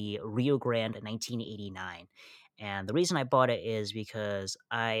was the Rio Grande 1989. And the reason I bought it is because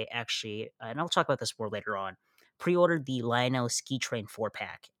I actually, and I'll talk about this more later on, pre-ordered the Lionel Ski Train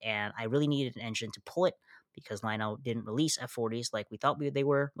 4-pack. And I really needed an engine to pull it because Lionel didn't release F40s like we thought they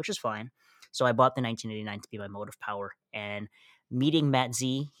were, which is fine. So I bought the 1989 to be my mode of power. And meeting Matt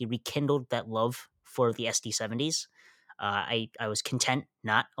Z, he rekindled that love for the SD70s. I was content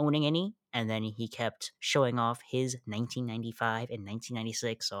not owning any, and then he kept showing off his 1995 and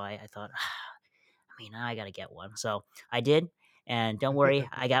 1996. So I thought, I gotta get one. So I did, and don't worry,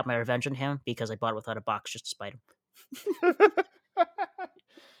 I got my revenge on him because I bought it without a box just to spite him.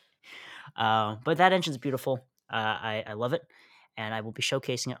 But that engine's beautiful. I love it, and I will be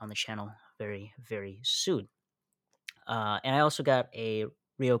showcasing it on the channel very, very soon. And I also got a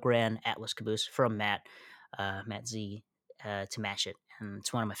Rio Grande Atlas caboose from Matt Z, to match it, and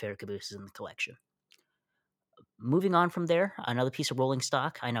it's one of my favorite cabooses in the collection. Moving on from there, another piece of rolling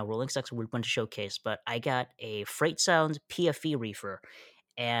stock. I know rolling stock's a weird one to showcase, but I got a Freight Sounds PFE reefer,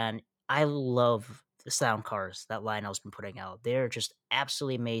 and I love the sound cars that Lionel's been putting out. They're just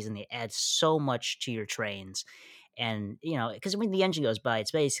absolutely amazing. They add so much to your trains. And, because when the engine goes by,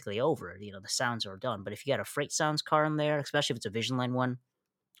 it's basically over. The sounds are done. But if you got a Freight Sounds car in there, especially if it's a Vision Line one,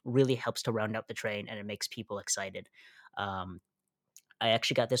 really helps to round out the train, and it makes people excited. I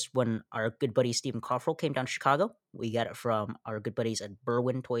actually got this when our good buddy Stephen Cofferel came down to Chicago. We got it from our good buddies at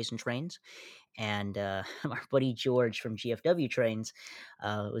Berwyn Toys and Trains. And our buddy George from GFW Trains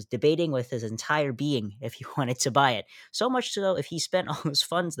was debating with his entire being if he wanted to buy it. So much so, if he spent all his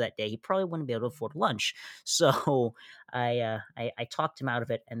funds that day, he probably wouldn't be able to afford lunch. So I talked him out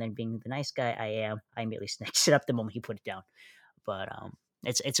of it, and then being the nice guy I am, I immediately snatched it up the moment he put it down. But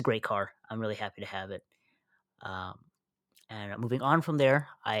it's a great car. I'm really happy to have it. And moving on from there,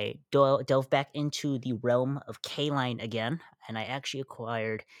 I delved back into the realm of K-Line again, and I actually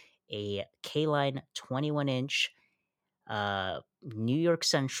acquired a K-Line 21-inch New York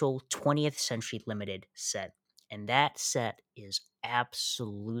Central 20th Century Limited set. And that set is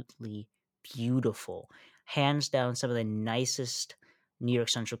absolutely beautiful. Hands down, some of the nicest New York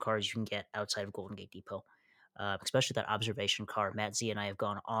Central cars you can get outside of Golden Gate Depot. Especially that observation car. Matt Z and I have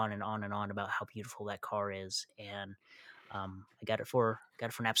gone on and on and on about how beautiful that car is, and I got it for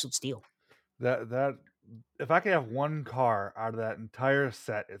an absolute steal. That if I could have one car out of that entire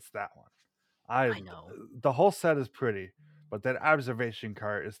set, it's that one. I know. The whole set is pretty, but that observation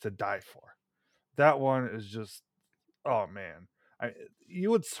car is to die for. That one is just, oh man,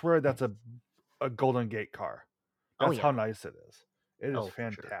 you would swear that's a Golden Gate car. That's how nice it is. It is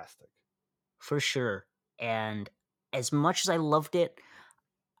fantastic. For sure. And as much as I loved it,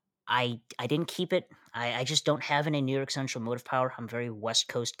 I didn't keep it. I just don't have any New York Central motive power. I'm a very West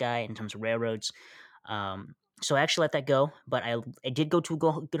Coast guy in terms of railroads. So I actually let that go, but I did go to a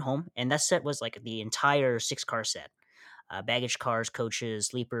good home, and that set was like the entire 6-car set. Baggage cars, coaches,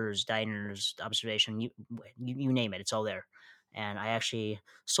 sleepers, diners, observation, you name it, it's all there. And I actually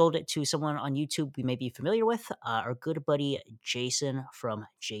sold it to someone on YouTube we may be familiar with, our good buddy Jason from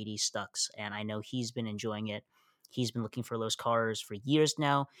JD Stucks. And I know he's been enjoying it. He's been looking for those cars for years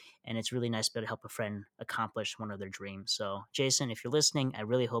now, and it's really nice to be able to help a friend accomplish one of their dreams. So, Jason, if you're listening, I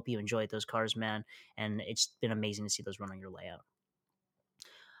really hope you enjoyed those cars, man. And it's been amazing to see those run on your layout.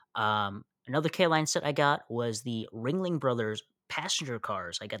 Another K-Line set I got was the Ringling Brothers passenger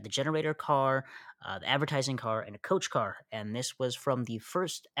cars. I got the generator car, the advertising car, and a coach car. And this was from the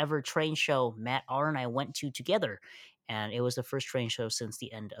first ever train show Matt R. and I went to together. And it was the first train show since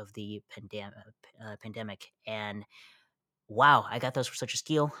the end of the pandemic. And wow, I got those for such a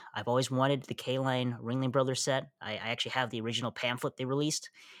steal. I've always wanted the K-Line Ringling Brothers set. I actually have the original pamphlet they released.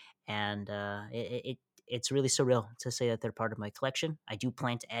 And it's really surreal to say that they're part of my collection. I do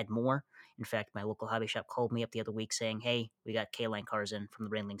plan to add more. In fact, my local hobby shop called me up the other week saying, hey, we got K-Line cars in from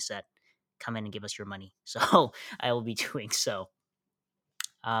the Ringling set. Come in and give us your money. So I will be doing so.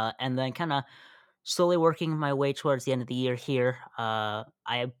 And then kind of slowly working my way towards the end of the year here,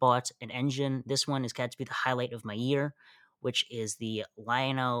 I bought an engine. This one is got to be the highlight of my year, which is the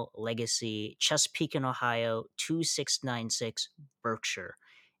Lionel Legacy Chesapeake and Ohio 2696 Berkshire.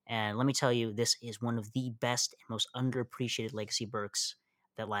 And let me tell you, this is one of the best and most underappreciated Legacy Berks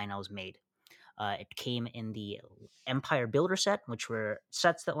that Lionel's made. It came in the Empire Builder set, which were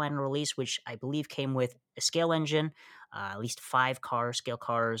sets that Lionel released, which I believe came with a scale engine, at least 5 scale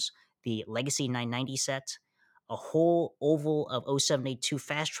cars, the Legacy 990 set, a whole oval of 0782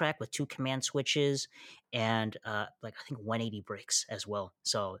 Fast Track with 2 command switches, and I think 180 brakes as well.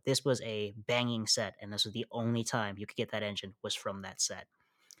 So this was a banging set, and this was the only time you could get that engine was from that set.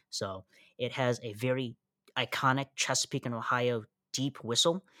 So it has a very iconic Chesapeake and Ohio deep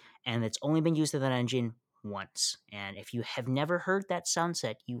whistle, and it's only been used in that engine once. And if you have never heard that sound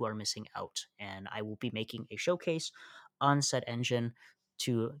set, you are missing out. And I will be making a showcase on said engine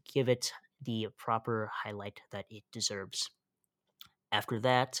to give it the proper highlight that it deserves. After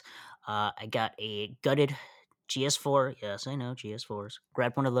that, I got a gutted GS4. Yes, I know, GS4s.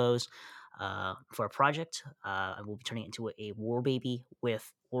 Grabbed one of those for a project. I will be turning it into a war baby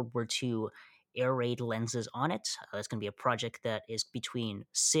with World War II air raid lenses on it. It's going to be a project that is between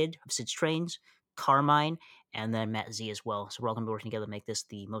Sid of Sid's Trains, Carmine, and then Matt Z as well. So we're all going to be working together to make this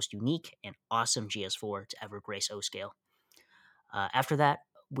the most unique and awesome GS4 to ever grace O-Scale. After that,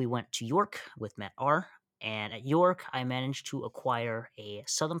 we went to York with Matt R. And at York, I managed to acquire a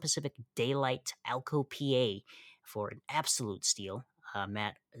Southern Pacific Daylight Alco PA for an absolute steal.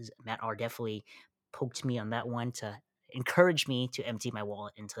 Matt R definitely poked me on that one to encourage me to empty my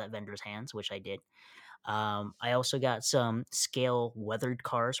wallet into that vendor's hands, which I did. I also got some scale weathered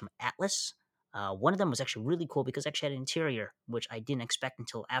cars from Atlas. One of them was actually really cool because it actually had an interior, which I didn't expect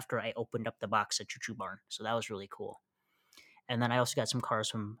until after I opened up the box at Choo Choo Barn. So that was really cool. And then I also got some cars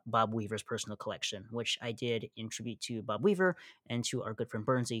from Bob Weaver's personal collection, which I did in tribute to Bob Weaver and to our good friend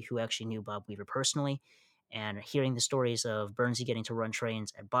Bernsey, who actually knew Bob Weaver personally. And hearing the stories of Bernsey getting to run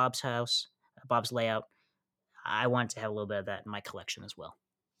trains at Bob's house, Bob's layout, I want to have a little bit of that in my collection as well.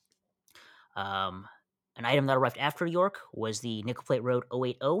 An item that arrived after York was the Nickel Plate Road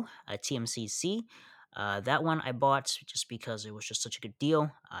 080 TMCC. That one I bought just because it was just such a good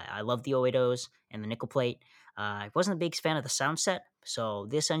deal. I love the 080s and the nickel plate. I wasn't a big fan of the sound set, so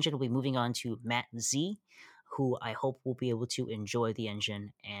this engine will be moving on to Matt Z, who I hope will be able to enjoy the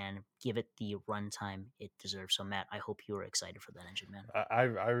engine and give it the runtime it deserves. So, Matt, I hope you're excited for that engine, man. I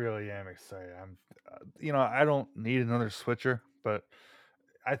really am excited. I'm, I don't need another switcher, but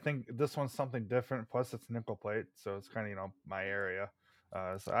I think this one's something different. Plus, it's nickel plate, so it's kind of my area.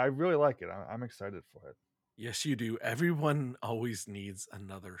 So I really like it. I'm excited for it. Yes, you do. Everyone always needs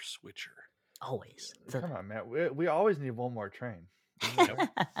another switcher. Always. Come on, Matt. We always need one more train. Yep.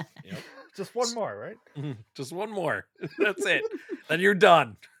 Just one more, right? Just one more. That's it. Then you're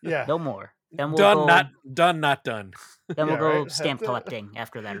done. Yeah. No more. Then we'll Done, go, not done, not done. Then we'll Yeah, go right? stamp That's it. collecting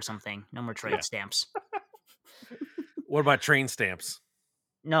after that or something. No more trade Yeah. stamps. What about train stamps?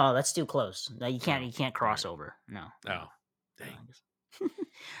 No, that's too close. No, you can't. Oh, You can't cross over. No. Oh, dang.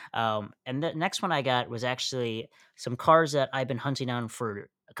 And the next one I got was actually some cars that I've been hunting down for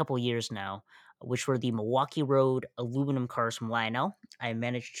a couple of years now, which were the Milwaukee Road aluminum cars from Lionel. I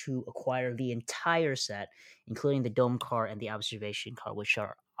managed to acquire the entire set, including the dome car and the observation car, which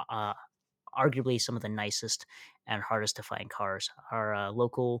are arguably some of the nicest and hardest to find cars. Our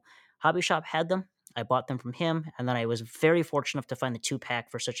local hobby shop had them. I bought them from him, and then I was very fortunate enough to find the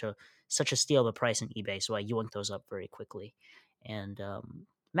 2-pack for such a steal of a price on eBay. So I yoinked those up very quickly. And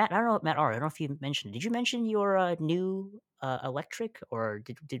Matt, I don't know, Matt R. I don't know if you mentioned. Did you mention your new electric, or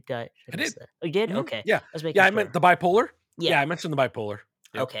did I miss did. that? Oh, you did? Mhm. Okay. Yeah. I was making Yeah, I sure. meant the bipolar. Yeah. Yeah, I mentioned the bipolar.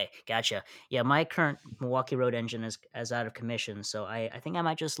 Yep. Okay, gotcha. Yeah, my current Milwaukee Road engine is out of commission, so I think I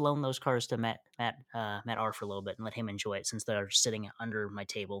might just loan those cars to Matt R for a little bit and let him enjoy it since they're sitting under my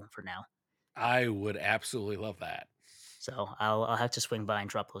table for now. I would absolutely love that. So I'll have to swing by and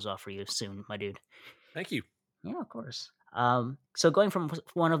drop those off for you soon, my dude. Thank you. Yeah, of course. So going from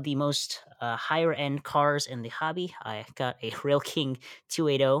one of the most higher end cars in the hobby, I got a Rail King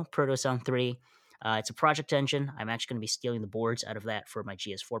 280 Proto Sound 3. It's a project engine. I'm actually going to be stealing the boards out of that for my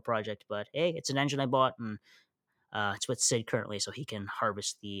GS4 project, but hey, it's an engine I bought, and it's with Sid currently, so he can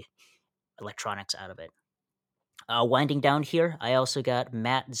harvest the electronics out of it. Winding down here, I also got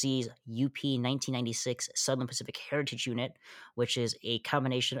Matt Z's UP 1996 Southern Pacific Heritage Unit, which is a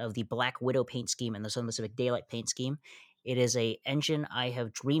combination of the Black Widow paint scheme and the Southern Pacific Daylight paint scheme. It is a engine I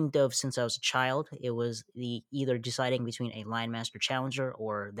have dreamed of since I was a child. It was either deciding between a Line Master Challenger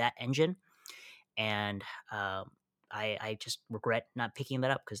or that engine, and I just regret not picking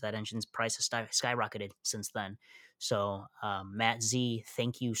that up because that engine's price has skyrocketed since then. So, Matt Z,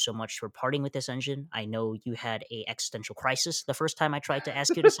 thank you so much for parting with this engine. I know you had a existential crisis the first time I tried to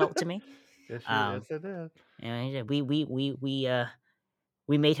ask you to sell it to me. Yes, yes, it is. And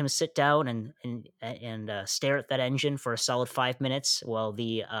we made him sit down and stare at that engine for a solid 5 minutes while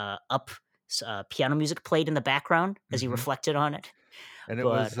the piano music played in the background as he Mhm. reflected on it. And it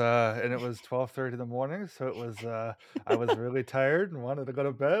But- was 12:30 in the morning, so it was I was really tired and wanted to go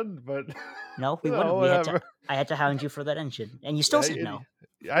to bed, but No, we you wouldn't. know, We had whatever. I had to hound you for that engine, and you still Yeah, said and no.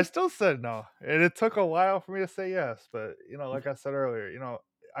 I still said no, and it took a while for me to say yes, but like I said earlier,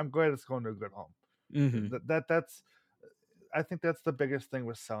 I'm glad it's going to a good home. Mm-hmm. That's I think that's the biggest thing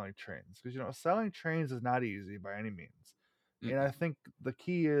with selling trains, because selling trains is not easy by any means. And I think the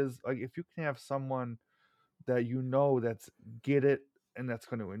key is, like, if you can have someone that that's get it and that's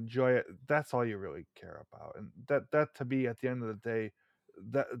going to enjoy it, that's all you really care about. And that to me, at the end of the day,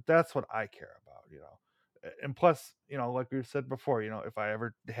 that's what I care about. And plus, like we said before, if I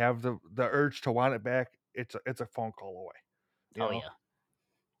ever have the urge to want it back, it's a phone call away. you Oh know? yeah.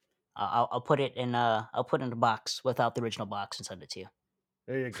 I'll put it in a box without the original box and send it to you.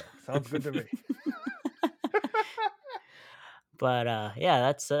 There you go. Sounds good to me. But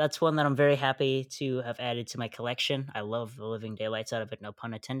yeah, that's one that I'm very happy to have added to my collection. I love the living daylights out of it, no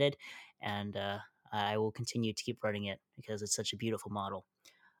pun intended, and I will continue to keep running it because it's such a beautiful model.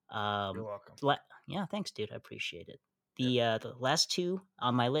 You're welcome. Yeah, thanks, dude. I appreciate it. The last two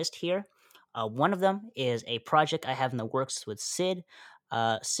on my list here, one of them is a project I have in the works with Sid.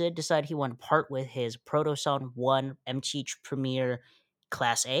 Sid decided he wanted to part with his Protoson 1 MTH Premier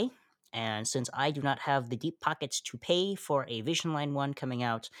Class A. And since I do not have the deep pockets to pay for a Vision Line 1 coming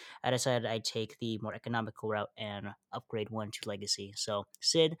out, I decided I'd take the more economical route and upgrade one to Legacy. So,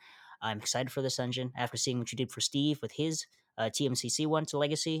 Sid, I'm excited for this engine. After seeing what you did for Steve with his TMCC 1 to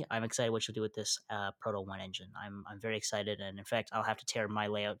Legacy, I'm excited what you'll do with this Proto 1 engine. I'm very excited, and in fact, I'll have to tear my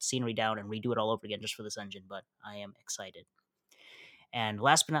layout scenery down and redo it all over again just for this engine, but I am excited. And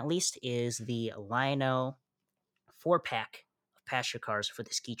last but not least is the Lionel 4-pack of pasture cars for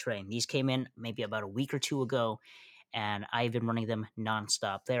the ski train. These came in maybe about a week or two ago, and I've been running them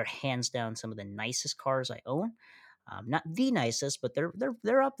nonstop. They're hands down some of the nicest cars I own. Not the nicest, but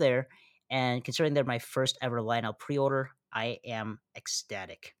they're up there. And considering they're my first ever Lionel pre-order, I am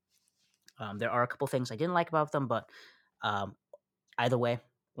ecstatic. There are a couple things I didn't like about them, but um, either way,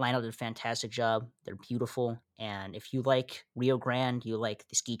 Lionel did a fantastic job. They're beautiful, and if you like Rio Grande, you like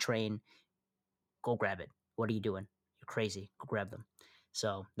the ski train, go grab it. What are you doing? You're crazy. Go grab them.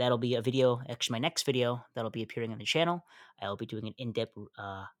 So that'll be a video. Actually, my next video that'll be appearing on the channel. I'll be doing an in-depth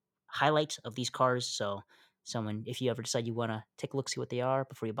highlight of these cars. So if you ever decide you want to take a look, see what they are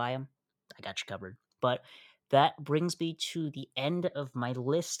before you buy them, I got you covered. But that brings me to the end of my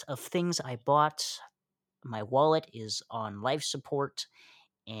list of things I bought. My wallet is on life support,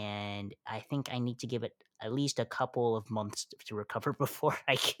 and I think I need to give it at least a couple of months to recover before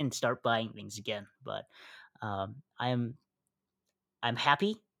I can start buying things again. But I'm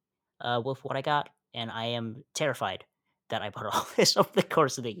happy with what I got, and I am terrified that I bought all this over the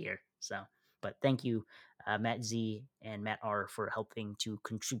course of the year. So, but thank you, Matt Z and Matt R, for helping to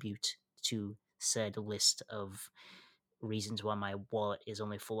contribute to said list of reasons why my wallet is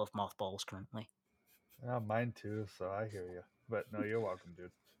only full of mothballs currently. Mine too. So I hear you. But no, you're welcome,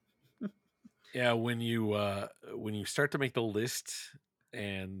 dude. Yeah, when you start to make the list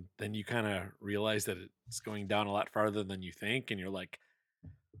and then you kind of realize that it's going down a lot farther than you think, and you're like,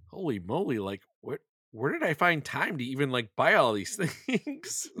 holy moly, like where did I find time to even like buy all these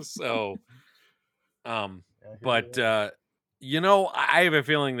things? So but I have a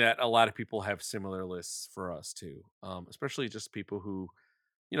feeling that a lot of people have similar lists for us too. Especially just people who,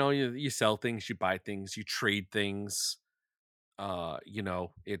 you sell things, you buy things, you trade things.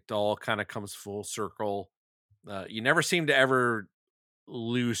 It all kind of comes full circle. You never seem to ever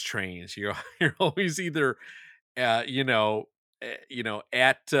lose trains. You're always either at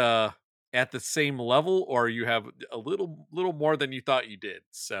the same level, or you have a little more than you thought you did.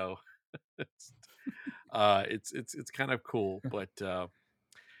 So it's kind of cool. But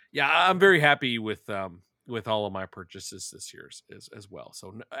yeah, I'm very happy with all of my purchases this year as well.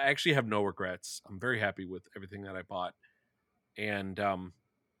 So I actually have no regrets. I'm very happy with everything that I bought. And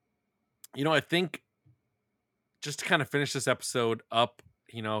I think just to kind of finish this episode up,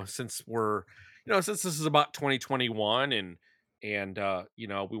 since since this is about 2021 and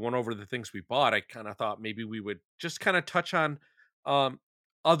we went over the things we bought, I kind of thought maybe we would just kind of touch on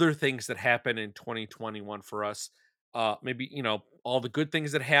other things that happened in 2021 for us. Maybe, all the good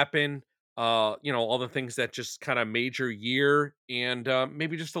things that happen, all the things that just kind of made your year, and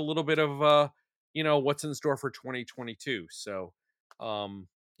maybe just a little bit of what's in store for 2022. So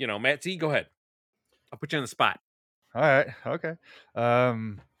Matt Z, go ahead. I'll put you on the spot. All right. Okay.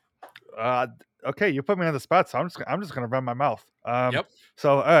 Okay. You put me on the spot, so I'm just gonna run my mouth. Yep.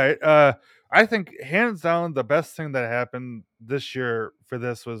 So, all right. I think hands down the best thing that happened this year for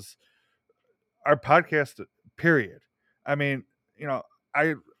this was our podcast. Period. I mean,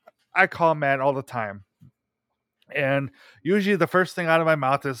 I call Matt all the time, and usually the first thing out of my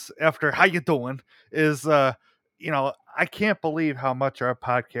mouth is after "How you doing?" is I can't believe how much our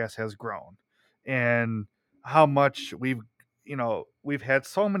podcast has grown, and how much we've had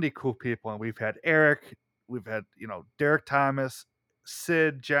so many cool people, and we've had Eric, we've had Derek Thomas,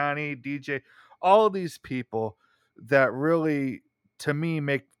 Sid, Johnny, DJ, all of these people that really, to me,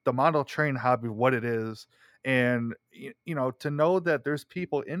 make the model train hobby what it is. And to know that there's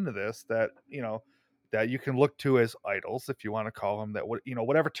people into this that you can look to as idols, if you want to call them that,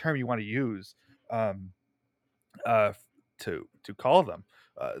 whatever term you want to use, um, to call them.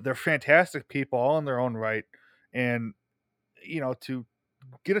 They're fantastic people, all in their own right, and to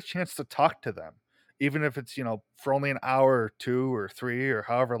get a chance to talk to them, even if it's for only an hour or 2 or 3 or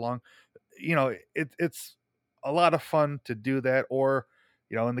however long, it's a lot of fun to do that. Or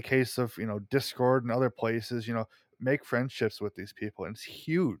in the case of Discord and other places, make friendships with these people, and it's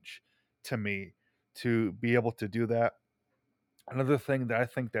huge to me to be able to do that. Another thing that I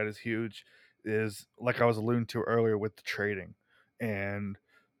think that is huge is, like I was alluding to earlier, with the trading and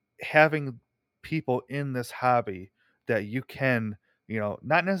having people in this hobby that you can,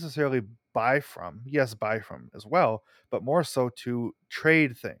 not necessarily buy from, yes, buy from as well, but more so to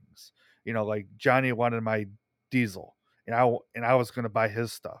trade things. Like Johnny wanted my diesel, and I was going to buy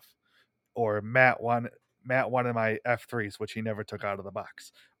his stuff, or Matt wanted my F3s, which he never took out of the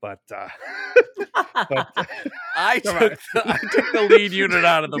box. But I took the lead unit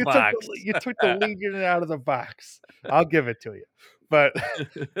out of the box. You took the lead unit out of the box. I'll give it to you. But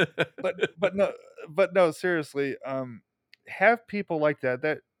but no, seriously, have people like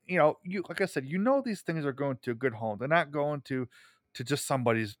that you like I said, these things are going to a good home. They're not going to just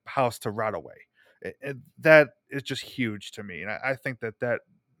somebody's house to rot away. That is just huge to me, and I think that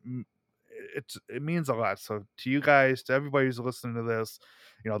mm, it means a lot. So to you guys, to everybody who's listening to this,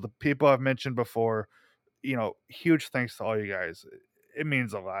 the people I've mentioned before, huge thanks to all you guys. It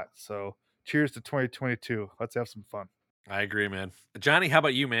means a lot. So cheers to 2022. Let's have some fun. I agree, man. Johnny, how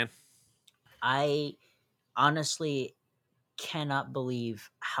about you, man? I honestly cannot believe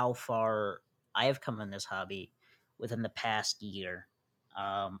how far I have come in this hobby within the past year.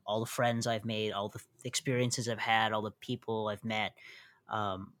 All the friends I've made, all the experiences I've had, all the people I've met.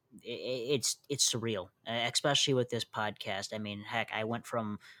 It's surreal, especially with this podcast. I mean, heck, I went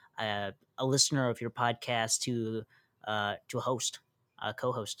from a listener of your podcast to a host, a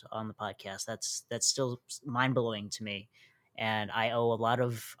co-host on the podcast. That's still mind blowing to me, and I owe a lot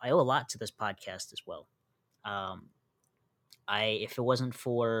to this podcast as well. Um, if it wasn't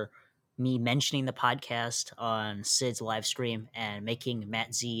for me mentioning the podcast on Sid's live stream and making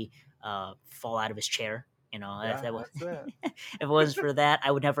Matt Z fall out of his chair, if that was that's it. if it wasn't for that,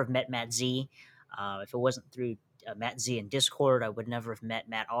 I would never have met Matt Z. If it wasn't through Matt Z in Discord, I would never have met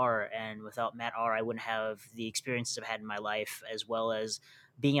Matt R. And without Matt R, I wouldn't have the experiences I've had in my life, as well as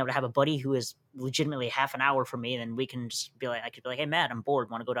being able to have a buddy who is legitimately half an hour from me, and then we can just be like, I could be like, hey Matt, I'm bored,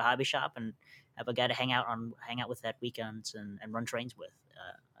 want to go to Hobby Shop, and have a guy to hang out with at weekends and run trains with.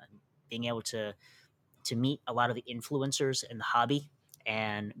 And being able to meet a lot of the influencers in the hobby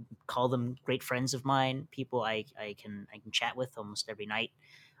and call them great friends of mine, people I can chat with almost every night,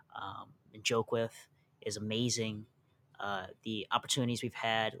 and joke with, is amazing. The opportunities we've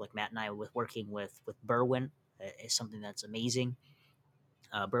had, like Matt and I, with working with Berwyn, is something that's amazing.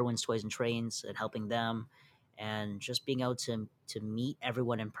 Berwyn's Toys and Trains, and helping them, and just being able to meet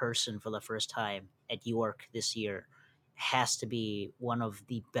everyone in person for the first time at York this year has to be one of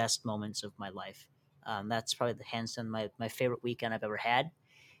the best moments of my life. That's probably the hands down my favorite weekend I've ever had,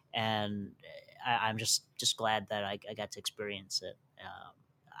 and I'm just glad that I got to experience it.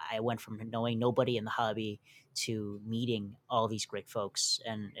 I went from knowing nobody in the hobby to meeting all these great folks,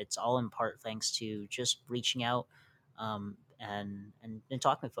 and it's all in part thanks to just reaching out, and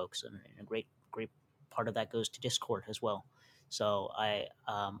talking with folks, and a great part of that goes to Discord as well. So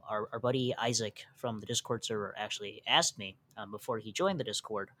our buddy Isaac from the Discord server actually asked me, before he joined the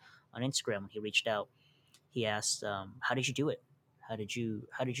Discord on Instagram when he reached out. He asked, "How did you do it? What did you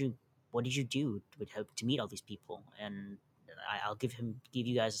do to meet all these people?" And I'll give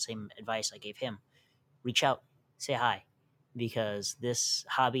you guys the same advice I gave him: reach out, say hi, because this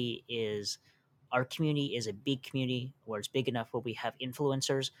hobby is our community is a big community where it's big enough where we have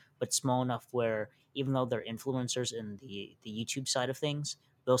influencers, but small enough where even though they're influencers in the YouTube side of things,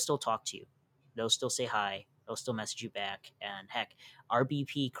 they'll still talk to you, they'll still say hi, they'll still message you back. And heck,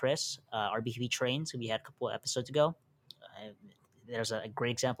 RBP Chris, RBP Trains, who we had a couple of episodes ago, there's a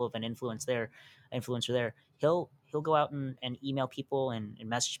great example of an influencer there. He'll go out and email people and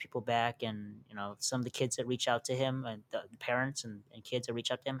message people back, and some of the kids that reach out to him, and the parents and kids that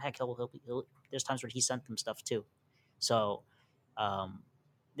reach out to him, heck, he'll there's times where he sent them stuff too. So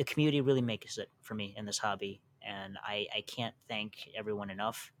the community really makes it for me in this hobby, and I can't thank everyone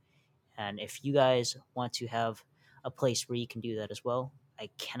enough. And if you guys want to have a place where you can do that as well, I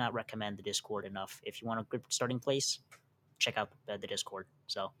cannot recommend the Discord enough. If you want a good starting place, check out the Discord.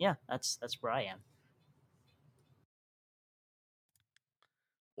 So yeah, that's where I am.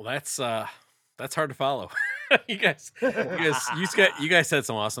 Well, that's hard to follow. You guys said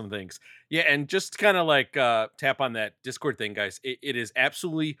some awesome things. Yeah, and just kind of like tap on that Discord thing, guys. It is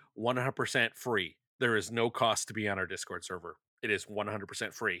absolutely 100% free. There is no cost to be on our Discord server. It is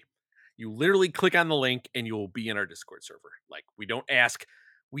 100% free. You literally click on the link and you will be in our Discord server. Like, we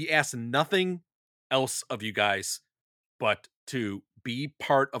ask nothing else of you guys but to be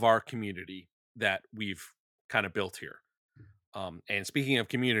part of our community that we've kind of built here. And speaking of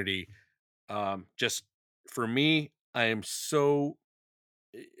community, just for me, I'm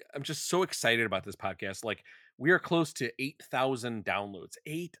just so excited about this podcast. Like, we are close to 8,000 downloads.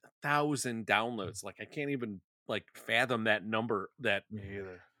 8,000 downloads. Like, I can't even like fathom that number. That Me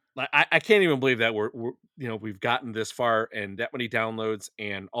either. like I can't even believe that we're we've gotten this far and that many downloads,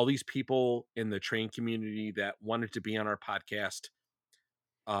 and all these people in the train community that wanted to be on our podcast.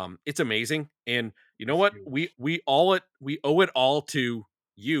 It's amazing. And you know It's what? huge. We owe it all to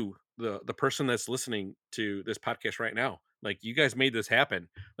you, the person that's listening to this podcast right now. Like, you guys made this happen.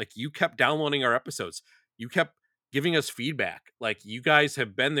 Like, you kept downloading our episodes. You kept giving us feedback. Like, you guys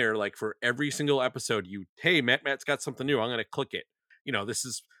have been there, like, for every single episode. Hey, Matt's got something new, I'm gonna click it. This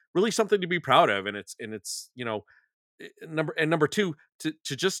is really something to be proud of. And it's number two,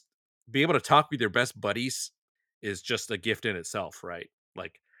 to just be able to talk with your best buddies is just a gift in itself, right?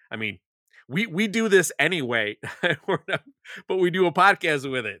 Like, I mean, we do this anyway, but we do a podcast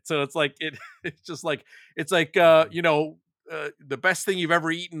with it, so it's like it's just like it's like the best thing you've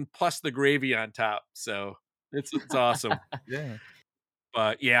ever eaten plus the gravy on top. So it's awesome. Yeah.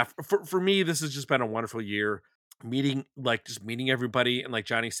 But yeah, for me, this has just been a wonderful year. Just meeting everybody, and like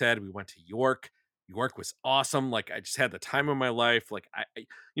Johnny said, we went to York. York was awesome. Like, I just had the time of my life. Like,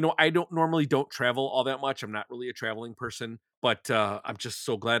 I don't travel all that much. I'm not really a traveling person, but I'm just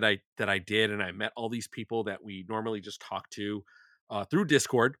so glad that I did, and I met all these people that we normally just talk to through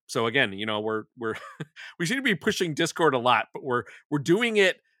Discord. So again, we're we seem to be pushing Discord a lot, but we're doing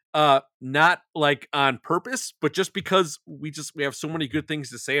it not like on purpose, but just because we have so many good things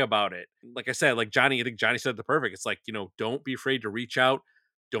to say about it. Like I said, like Johnny, I think Johnny said the perfect. It's like, don't be afraid to reach out.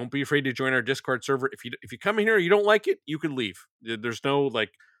 Don't be afraid to join our Discord server. If you come in here and you don't like it, you can leave. There's no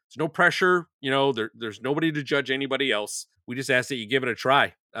pressure. There's nobody to judge anybody else. We just ask that you give it a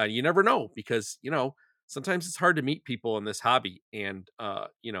try. You never know, because sometimes it's hard to meet people in this hobby, and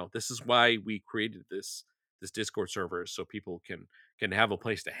this is why we created this Discord server, so people can have a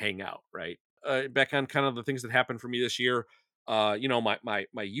place to hang out, right? Back on kind of the things that happened for me this year. My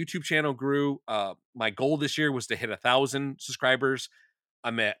YouTube channel grew. My goal this year was to hit 1,000 subscribers.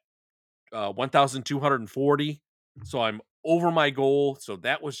 I'm at 1,240, so I'm over my goal. So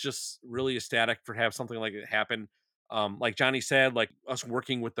that was just really ecstatic for have something like it happen. Like Johnny said, like us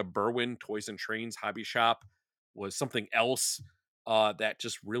working with the Berwyn Toys and Trains hobby shop was something else that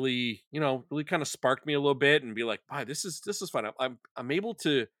just really, really kind of sparked me a little bit and be like, wow, this is fun. I'm able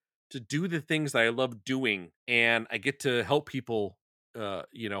to do the things that I love doing, and I get to help people,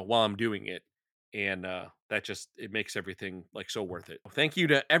 while I'm doing it. And that just, it makes everything like so worth it. Thank you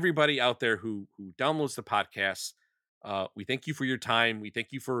to everybody out there who downloads the podcast. We thank you for your time. We thank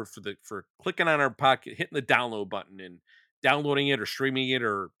you for clicking on our podcast, hitting the download button, and downloading it or streaming it,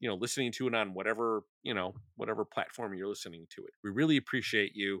 or listening to it on whatever platform you're listening to it. We really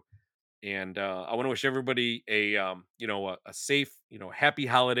appreciate you. And I want to wish everybody a safe, happy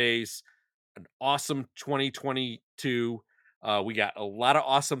holidays, an awesome 2022. We got a lot of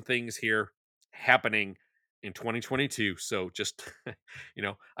awesome things here happening in 2022. So just,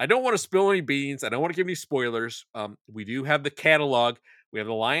 I don't want to spill any beans. I don't want to give any spoilers. We do have the catalog. We have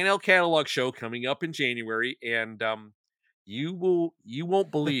the Lionel catalog show coming up in January, and you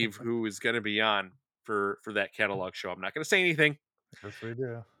won't believe who is going to be on for that catalog show. I'm not going to say anything. Yes, we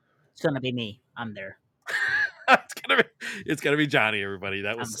do. It's gonna be me. I'm there. it's gonna be Johnny, everybody.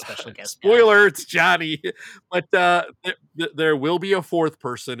 That I'm was the special guest. spoiler. It's Johnny, but there will be a fourth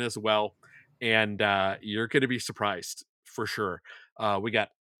person as well, and you're gonna be surprised for sure. We got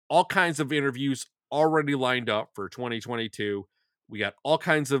all kinds of interviews already lined up for 2022. We got all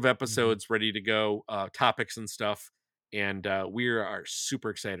kinds of episodes ready to go, topics and stuff, and we are super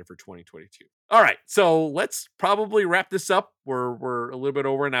excited for 2022. All right, so let's probably wrap this up. We're a little bit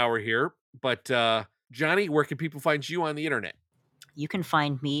over an hour here, but Johnny, where can people find you on the internet? You can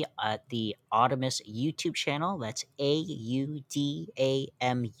find me at the Audamus YouTube channel. That's AUDAMUS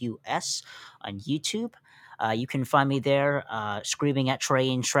on YouTube. You can find me there screaming at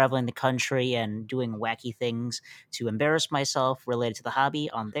trains, traveling the country, and doing wacky things to embarrass myself related to the hobby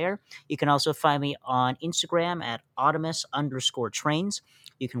on there. You can also find me on Instagram at Audamus_trains.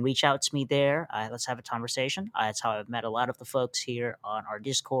 You can reach out to me there. Let's have a conversation. That's how I've met a lot of the folks here on our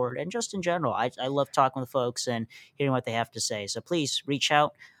Discord, and just in general. I love talking with folks and hearing what they have to say. So please reach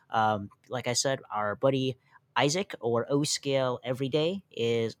out. Like I said, our buddy Isaac, or O Scale Everyday,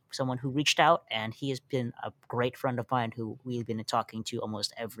 is someone who reached out, and he has been a great friend of mine who we've been talking to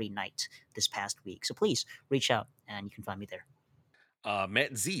almost every night this past week. So please reach out, and you can find me there.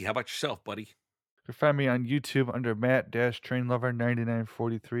 Matt Z, how about yourself, buddy? You can find me on YouTube under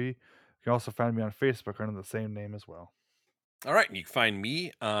Matt-Trainlover9943. You can also find me on Facebook under the same name as well. All right, and you can find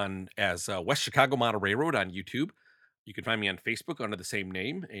me on as West Chicago Model Railroad on YouTube. You can find me on Facebook under the same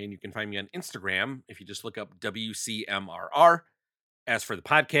name, and you can find me on Instagram if you just look up WCMRR. As for the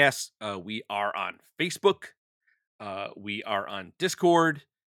podcast, we are on Facebook. We are on Discord.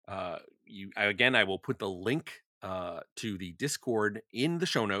 I will put the link to the Discord in the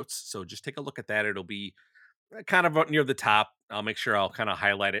show notes, so just take a look at that. It'll be kind of near the top. I'll make sure I'll kind of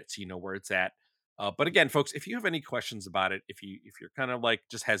highlight it so you know where it's at. But again, folks, if you have any questions about it, if you're kind of like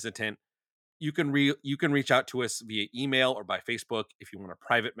just hesitant, you can reach out to us via email or by Facebook. If you want to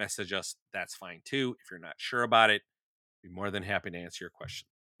private message us, that's fine too. If you're not sure about it, be more than happy to answer your question.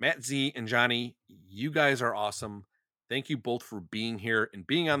 Matt Z and Johnny, you guys are awesome. Thank you both for being here and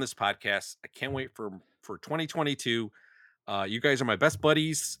being on this podcast. I can't wait for 2022. You guys are my best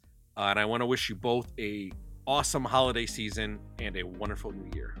buddies, and I want to wish you both a awesome holiday season and a wonderful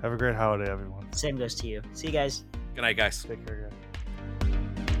new year. Have a great holiday, everyone. Same goes to you. See you guys. Good night, guys. Take care, guys.